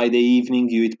maybe Friday evening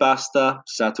you eat pasta.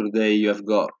 Saturday you have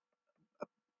got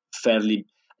fairly.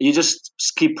 You just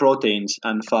skip proteins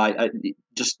and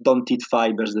just don't eat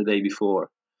fibers the day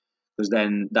before, because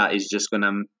then that is just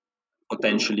gonna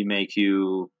potentially make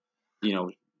you, you know,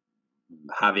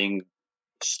 having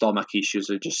stomach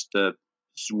issues or just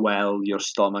swell your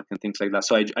stomach and things like that.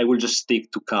 So I will just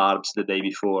stick to carbs the day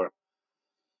before.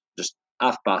 Just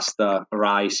have pasta,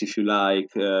 rice if you like,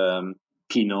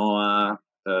 quinoa,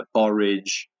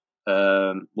 porridge,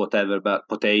 whatever, but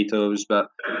potatoes. But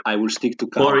I will stick to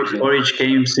carbs. Porridge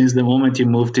came since the moment you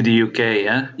moved to the UK,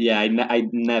 yeah? Yeah, I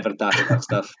never touch that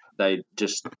stuff. I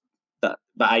just that,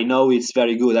 but I know it's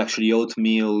very good. Actually,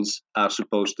 oatmeals are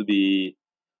supposed to be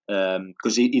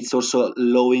because it's also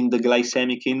low in the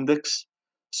glycemic index,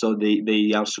 so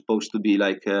they are supposed to be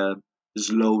like a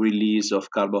slow release of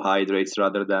carbohydrates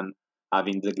rather than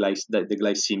having the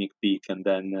glycemic peak and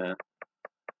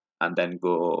then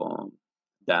go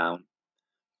down.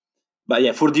 But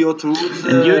yeah, for the oat route,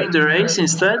 And during the race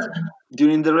instead?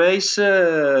 during the race,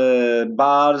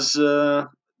 bars,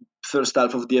 first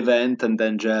half of the event, and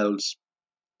then gels.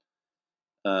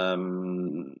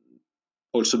 Um,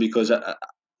 Also because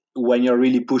when you're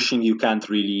really pushing, you can't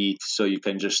really eat, so you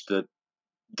can just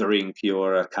drink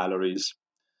your calories.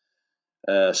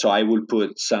 So I will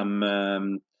put some.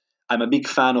 I'm a big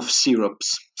fan of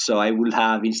syrups, so I will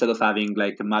have, instead of having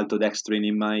like maltodextrin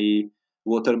in my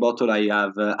water bottle, I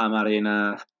have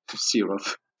Amarena syrup.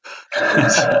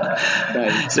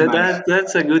 It's So my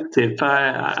that's a good tip.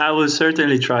 I will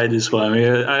certainly try this one.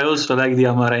 Yeah, I also like the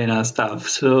Amarena stuff.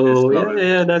 It's So lovely.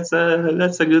 yeah, that's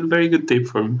a very good tip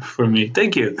for me.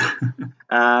 Thank you.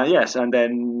 Yes, and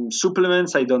then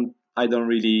supplements. I don't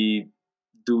really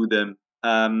do them.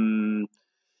 I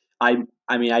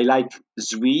mean, I like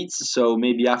sweets, so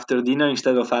maybe after dinner,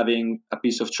 instead of having a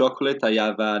piece of chocolate, I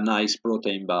have a nice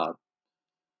protein bar.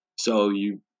 So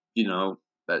you know,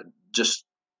 just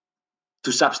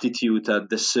to substitute a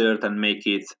dessert and make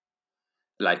it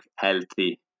like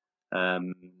healthy.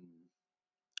 Um,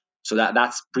 so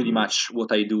that's pretty much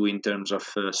what I do in terms of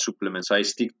supplements. I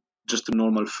stick just to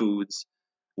normal foods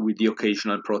with the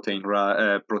occasional protein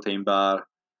bar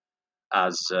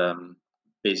as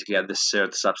basically a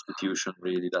dessert substitution.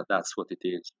 Really, that's what it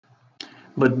is.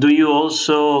 But do you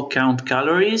also count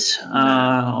calories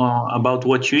Nah. about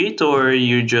what you eat, or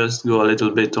you just go a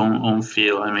little bit on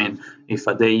feel? I mean, if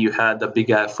a day you had a big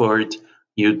effort,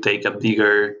 you take a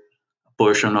bigger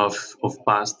portion of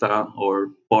pasta or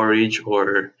porridge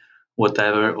or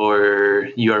whatever, or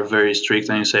you are very strict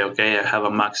and you say, okay, I have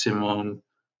a maximum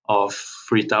of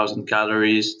 3,000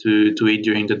 calories to eat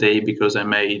during the day because I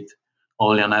made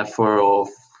only an effort of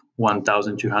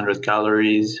 1,200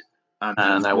 calories And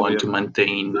and I go want here. to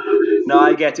maintain. No,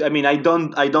 I get you. I mean, I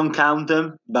don't count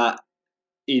them, but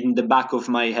in the back of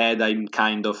my head, I'm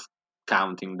kind of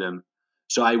counting them.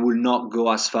 So I will not go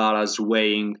as far as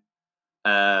weighing,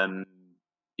 um,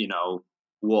 you know,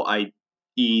 what I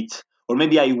eat, or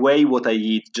maybe I weigh what I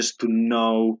eat just to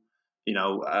know, you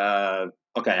know,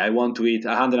 okay, I want to eat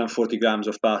 140 grams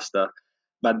of pasta,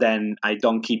 but then I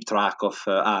don't keep track of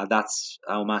that's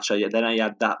how much I eat. Then I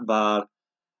add that bar.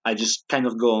 I just kind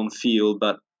of go on feel,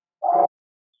 but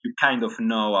you kind of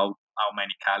know how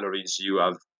many calories you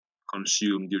have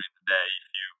consumed during the day.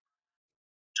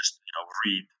 Just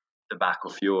read the back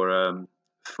of your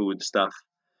food stuff.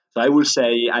 So I will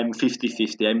say I'm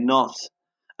 50-50. I'm not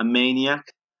a maniac,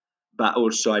 but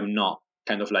also I'm not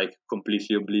kind of like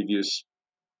completely oblivious.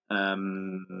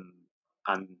 Um,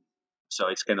 and so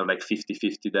it's kind of like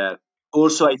 50-50 there.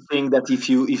 Also, I think that if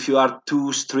you are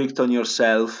too strict on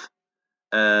yourself,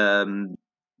 um,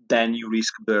 then you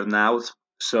risk burnout.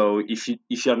 So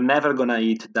if you're never gonna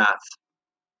eat that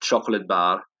chocolate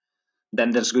bar,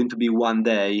 then there's going to be one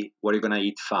day where you're gonna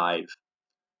eat five.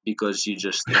 because you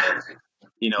just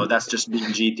that's just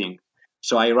binge eating.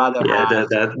 So I rather Yeah,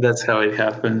 have that's how it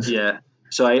happens. yeah.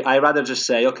 So I rather just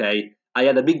say, okay, I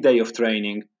had a big day of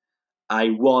training. I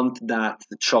want that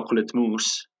chocolate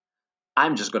mousse.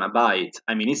 I'm just gonna buy it.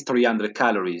 I mean, it's 300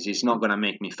 calories. It's not gonna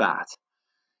make me fat.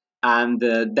 And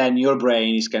then your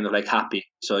brain is kind of like happy.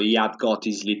 So he had got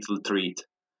his little treat.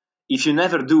 If you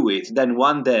never do it, then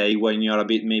one day when you're a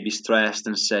bit maybe stressed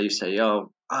and you say,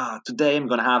 oh, today I'm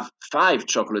gonna have 5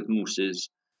 chocolate mousses,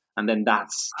 and then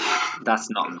that's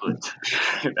not good.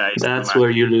 That is too That's much. where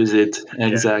you lose it. Yeah.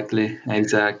 Exactly.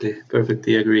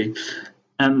 Perfectly agree.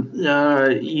 And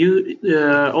you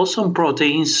also on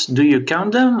proteins, do you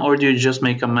count them or do you just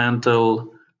make a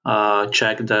mental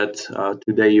check that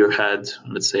today you had,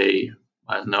 let's say,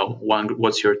 I don't know,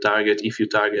 what's your target? If you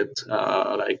target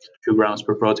like 2 grams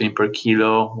per protein per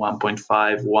kilo,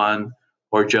 1.5, 1,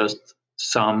 or just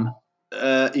some?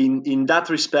 In that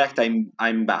respect,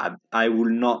 I'm bad. I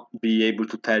will not be able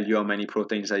to tell you how many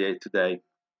proteins I ate today.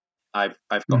 I've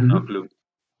got no Mhm. clue.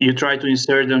 You try to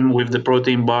insert them with the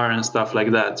protein bar and stuff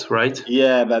like that, right?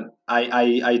 Yeah, but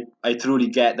I truly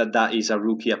get that that is a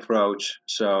rookie approach.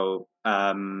 So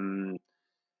I'm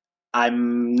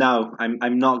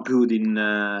not good in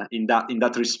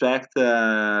that respect.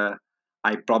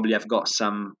 I probably have got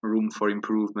some room for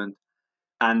improvement,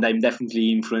 and I'm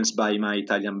definitely influenced by my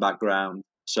Italian background.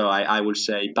 So I will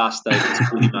say pasta is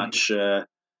pretty much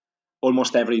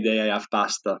almost every day I have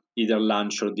pasta, either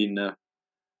lunch or dinner.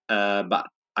 But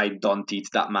I don't eat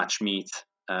that much meat,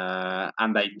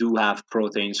 and I do have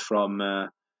proteins from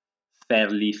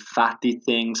fairly fatty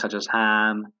things such as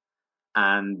ham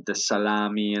and the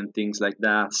salami and things like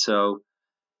that. So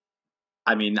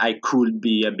I mean, I could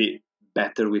be a bit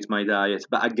better with my diet,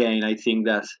 but again, I think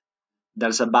that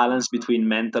there's a balance between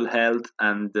mental health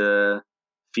and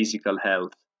physical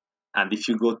health. And if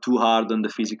you go too hard on the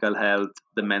physical health,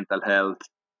 the mental health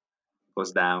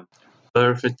goes down.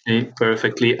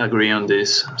 Perfectly agree on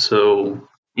this. So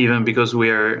even because we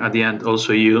are at the end,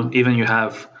 also you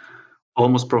have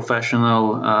almost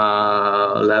professional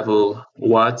level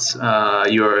watts,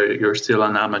 you're still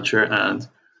an amateur, and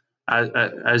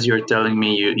as you're telling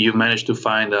me, you managed to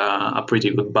find a pretty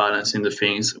good balance in the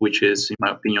things, which is, in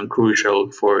my opinion, crucial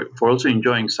for also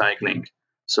enjoying cycling.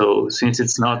 So since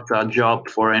it's not a job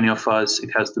for any of us, it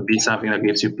has to be something that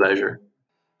gives you pleasure.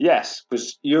 Yes,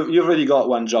 because you've already got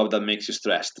one job that makes you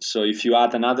stressed. So if you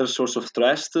add another source of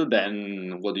stress,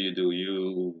 then what do?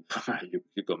 You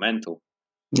go mental.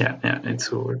 Yeah,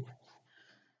 it's over.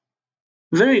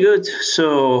 Very good.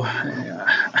 So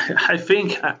I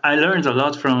think I learned a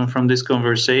lot from this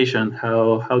conversation.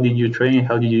 How did you train?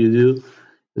 How did you do?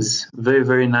 It's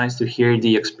very nice to hear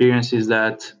the experiences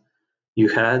that you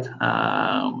had,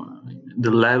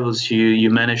 the levels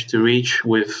you managed to reach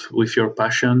with your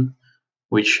passion,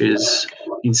 which is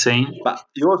insane. But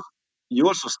you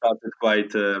also started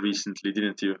quite recently,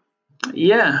 didn't you?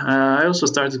 Yeah, I also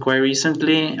started quite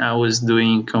recently. I was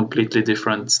doing completely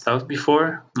different stuff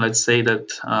before. Let's say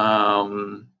that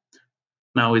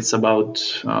now it's about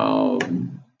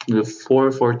the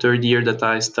fourth or third year that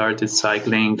I started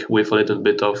cycling with a little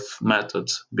bit of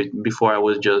methods. Before I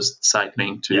was just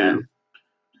cycling Yeah,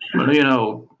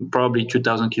 to, probably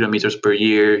 2,000 kilometers per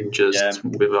year, yeah, just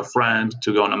with a friend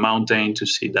to go on a mountain to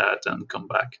see that and come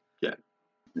back. yeah.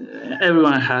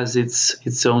 Everyone has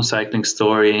its own cycling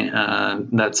story, and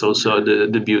that's also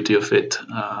the beauty of it.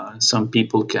 Some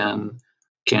people can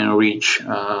reach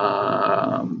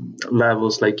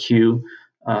levels like you,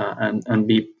 and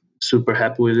be super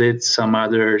happy with it. Some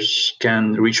others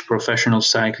can reach professional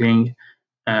cycling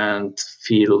and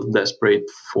feel desperate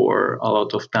for a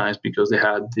lot of times because they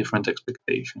had different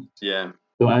expectations. Yeah.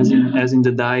 So as in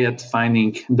the diet,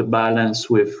 finding the balance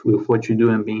with what you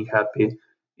do and being happy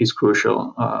is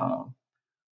crucial.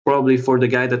 Probably for the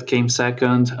guy that came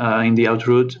second in the out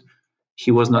route, he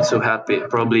was not so happy.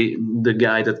 Probably the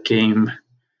guy that came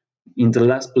in the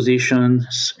last position,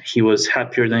 he was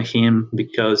happier than him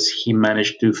because he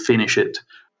managed to finish it.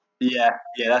 Yeah,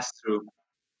 yeah, that's true.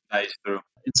 That is true.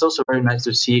 It's also very nice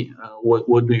to see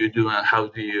what do you do and how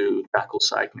do you tackle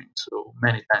cycling. So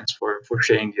many thanks for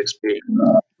sharing the experience.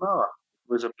 Oh,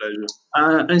 it was a pleasure.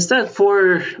 Instead,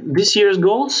 for this year's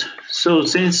goals, so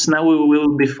since now we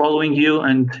will be following you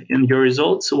and your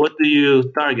results, what do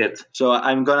you target? So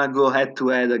I'm gonna go head to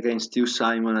head against you,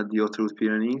 Simon, at the Haute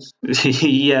Pyrenees.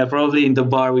 Yeah, probably in the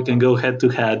bar we can go head to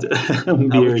head on We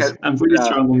beers. can, I'm pretty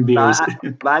strong on beers.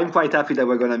 but I'm quite happy that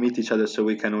we're gonna meet each other, so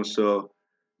we can also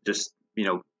just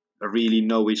really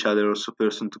know each other, also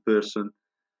person to person.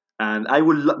 And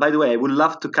by the way, I would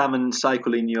love to come and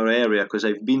cycle in your area because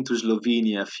I've been to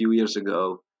Slovenia a few years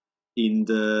ago, in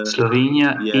the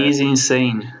Slovenia is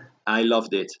insane. I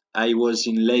loved it. I was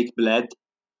in Lake Bled,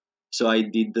 so I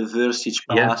did the Versich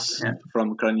Pass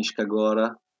from Kraniška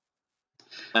Gora.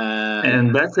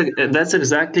 And that's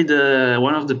exactly the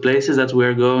one of the places that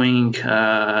we're going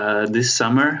this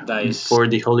summer for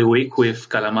the Holy Week with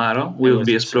Calamaro. We'll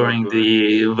be exploring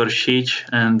the Vršič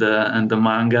and the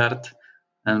Mangart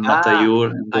and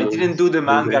Matayur. I didn't do the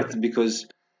Mangart because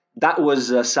that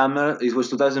was summer. It was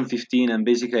 2015, and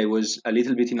basically I was a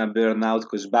little bit in a burnout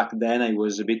because back then I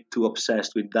was a bit too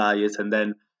obsessed with diet, and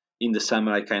then in the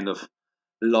summer I kind of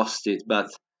lost it. But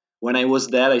when I was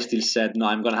there, I still said, no,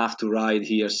 I'm gonna have to ride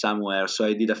here somewhere. So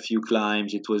I did a few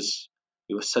climbs. It was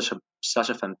such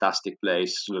a fantastic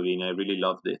place, Slovenia. I really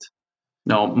loved it.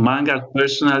 No, Mangart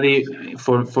personally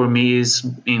for me is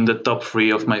in the top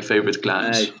 3 of my favorite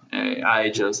climbs. I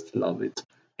just love it.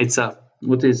 It's a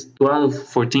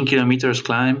 14 kilometers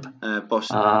climb.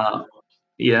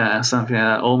 Yeah, something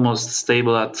almost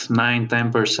stable at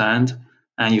 9-10%,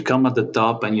 and you come at the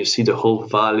top and you see the whole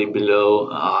valley below.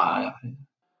 I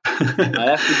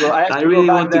have to go. I really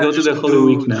want to go to the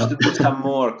Holy Week now. Just to do some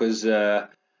more because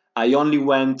I only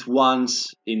went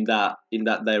once in that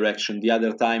direction. The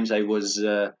other times I was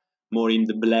more in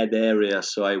the Bled area,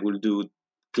 so I will do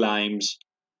climbs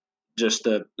just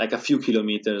like a few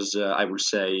kilometers. I would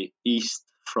say east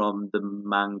from the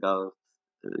Mangal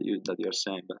that you're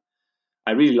saying. But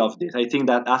I really loved it. I think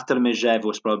that after Megève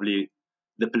was probably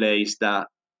the place that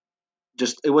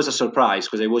it was a surprise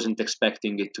because I wasn't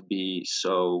expecting it to be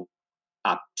so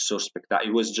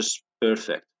spectacular. It was just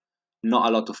perfect. Not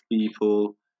a lot of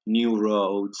people, new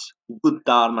roads, good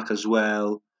tarmac as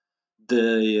well.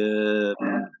 The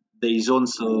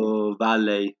Isonzo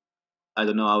Valley. I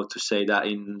don't know how to say that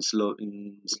in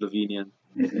Slovenian.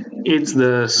 It's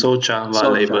the Socha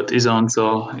Valley, but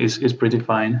Isonzo is pretty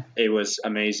fine. It was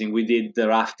amazing. We did the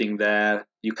rafting there.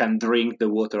 You can drink the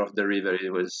water of the river.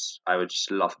 I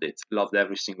just loved it. Loved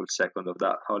every single second of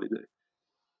that holiday.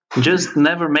 Just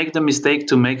never make the mistake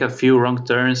to make a few wrong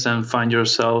turns and find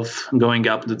yourself going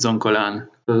up the Zoncolan,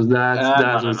 because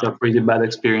that was a pretty bad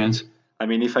experience. I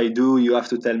mean, if I do, you have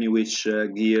to tell me which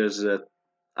gears.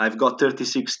 I've got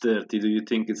 3630. Do you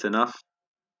think it's enough?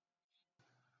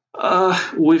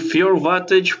 With your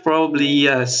wattage, probably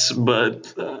yes,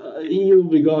 but you'll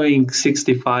be going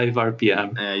 65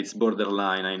 RPM. It's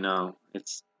borderline, I know.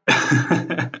 It's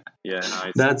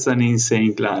that's an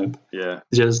insane climb. Yeah.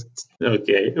 Just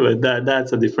okay, but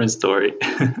that's a different story.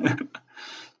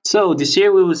 So this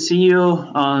year we will see you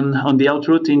on the out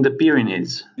route in the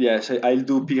Pyrenees. Yes, I'll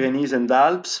do Pyrenees and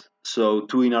Alps, so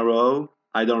 2 in a row.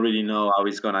 I don't really know how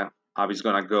it's gonna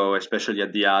go, especially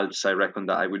at the Alps. I reckon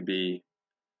that I will be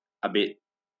a bit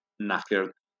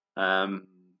knackered.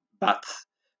 But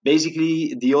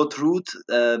basically, the haute route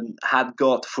had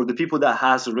got, for the people that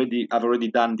have already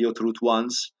done the haute route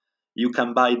once, you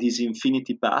can buy this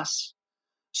Infinity Pass.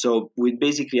 So with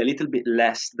basically a little bit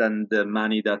less than the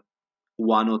money that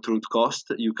one haute route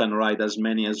cost, you can ride as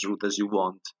many routes as you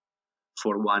want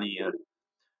for 1 year.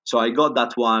 So I got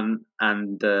that one,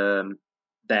 and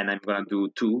then I'm gonna do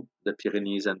 2, the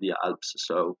Pyrenees and the Alps.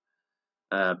 So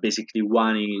basically,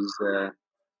 one is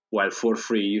for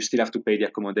free. You still have to pay the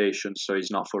accommodation, so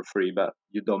it's not for free, but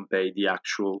you don't pay the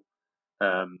actual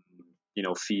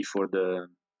fee for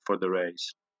the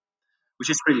race, which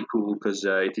is pretty cool because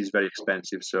it is very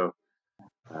expensive. So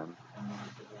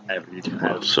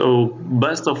so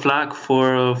best of luck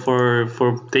for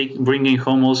bringing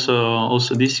home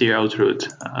also this year out route.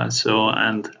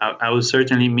 And I will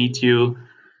certainly meet you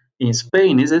in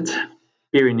Spain. Is it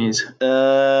Pyrenees?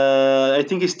 I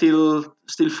think it's still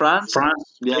France.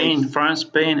 France,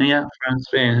 Spain. Yeah, France,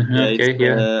 Spain. Okay,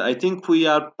 yeah. I think we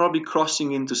are probably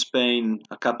crossing into Spain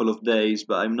a couple of days,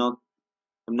 but I'm not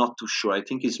too sure. I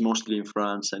think it's mostly in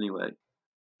France anyway.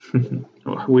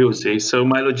 We will see. So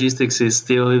my logistics is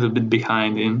still a little bit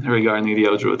behind regarding the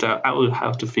out route. I will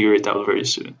have to figure it out very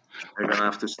soon. I'm gonna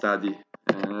have to study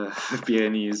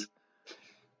Pyrenees.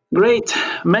 Great.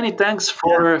 Many thanks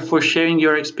for sharing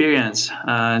your experience.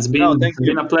 It's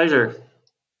been a pleasure.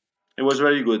 It was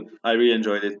very good. I really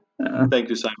enjoyed it. Thank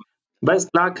you, Simon. Best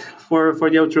luck for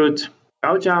the out route.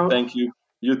 Ciao, ciao. Thank you.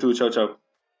 You too. Ciao, ciao.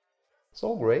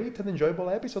 So great and enjoyable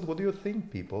episode. What do you think,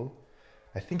 people?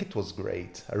 I think it was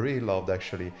great. I really loved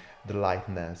actually the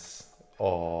lightness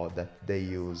that they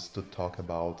used to talk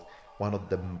about one of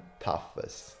the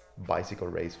toughest bicycle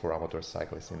race for amateur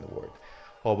cyclists in the world.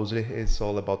 Obviously, it's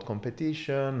all about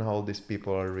competition. All these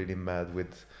people are really mad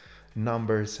with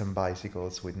numbers and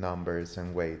bicycles, with numbers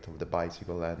and weight of the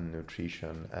bicycle and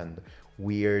nutrition and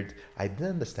weird. I didn't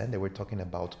understand they were talking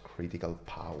about critical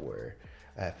power.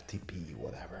 FTP,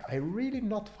 whatever. I'm really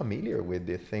not familiar with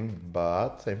this thing,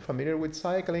 but I'm familiar with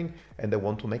cycling and I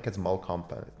want to make a small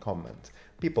comment.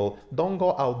 People, don't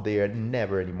go out there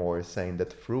never anymore saying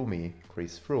that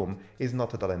Chris Froome, is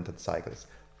not a talented cyclist.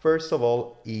 First of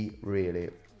all, he really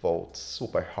fought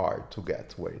super hard to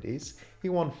get where it is. He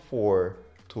won 4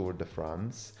 Tour de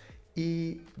France.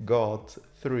 He got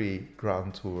 3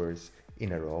 Grand Tours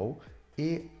in a row.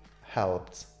 He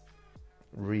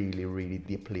really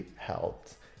deeply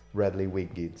helped Bradley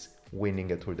Wiggins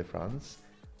winning a Tour de France,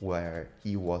 where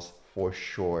he was for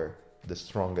sure the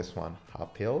strongest one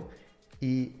uphill.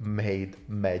 He made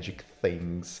magic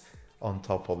things on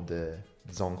top of the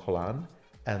Zoncolan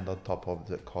and on top of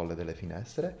the Colle delle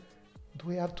Finestre. Do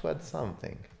we have to add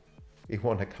something? He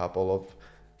won a couple of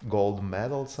gold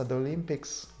medals at the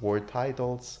Olympics, world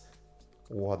titles,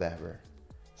 whatever.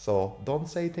 So don't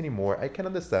say it anymore. I can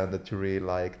understand that you really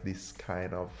like this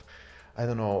kind of, I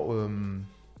don't know,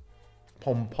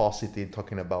 pomposity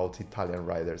talking about Italian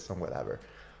riders and whatever.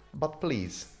 But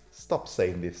please, stop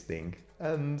saying this thing.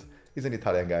 And he's an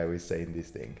Italian guy who is saying this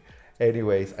thing.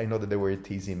 Anyways, I know that they were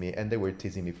teasing me, and they were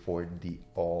teasing me for the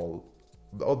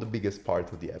biggest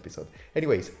part of the episode.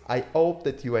 Anyways, I hope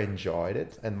that you enjoyed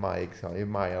it, and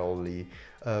my only,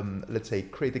 let's say,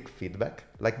 critic feedback,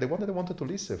 like the one that I wanted to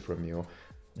listen from you,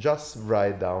 just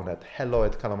write down at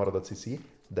hello@calamaro.cc.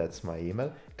 That's my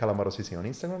email. CalamaroCC on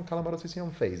Instagram, CalamaroCC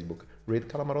on Facebook. Read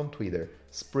Calamaro on Twitter,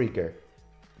 Spreaker,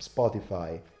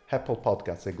 Spotify, Apple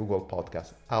Podcasts, and Google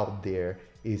Podcasts. Out there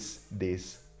is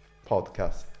this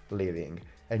podcast living.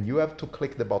 And you have to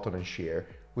click the button and share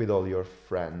with all your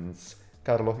friends.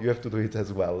 Carlo, you have to do it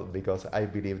as well, because I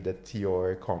believe that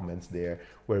your comments there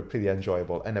were pretty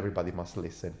enjoyable, and everybody must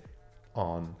listen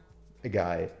on a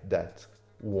guy that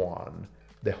won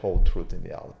the whole truth in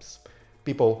the Alps.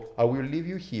 People, I will leave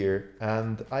you here,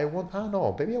 and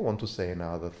maybe I want to say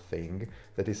another thing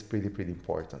that is pretty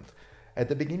important. At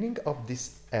the beginning of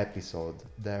this episode,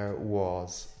 there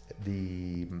was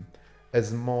a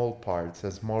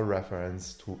small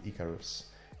reference to Icarus.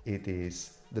 It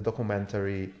is the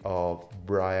documentary of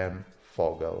Brian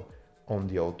Fogel on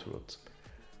the Haute Route.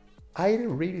 I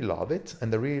really love it,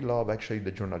 and I really love actually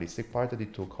the journalistic part that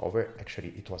it took over.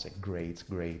 Actually, it was a great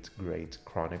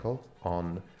chronicle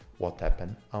on what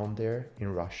happened out there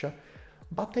in Russia.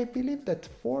 But I believe that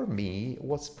for me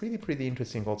was pretty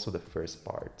interesting also the first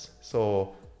part.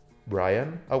 So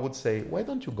Brian, I would say, why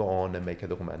don't you go on and make a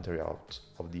documentary out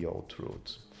of the Haute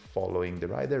Route, following the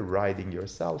rider, riding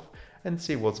yourself, and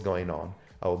see what's going on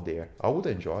out there. I would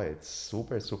enjoy it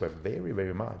super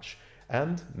very much.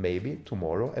 And maybe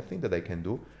tomorrow, I think that I can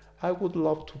do, I would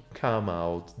love to come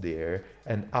out there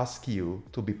and ask you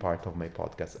to be part of my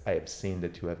podcast. I have seen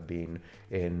that you have been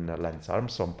in Lance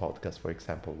Armstrong podcast, for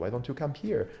example. Why don't you come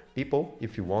here? People,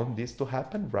 if you want this to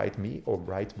happen, write me or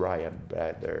write Brian,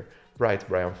 rather. Write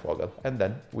Brian Fogel, and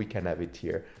then we can have it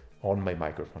here on my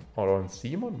microphone or on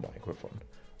Simon microphone.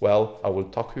 Well, I will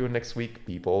talk to you next week,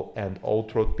 people, and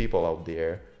Haute Route people out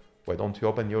there. Why don't you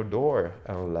open your door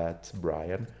and let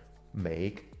Brian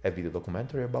make a video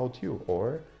documentary about you,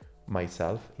 or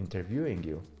myself interviewing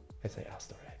you, as I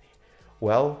asked already.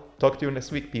 Well, talk to you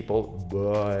next week, people.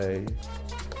 Bye.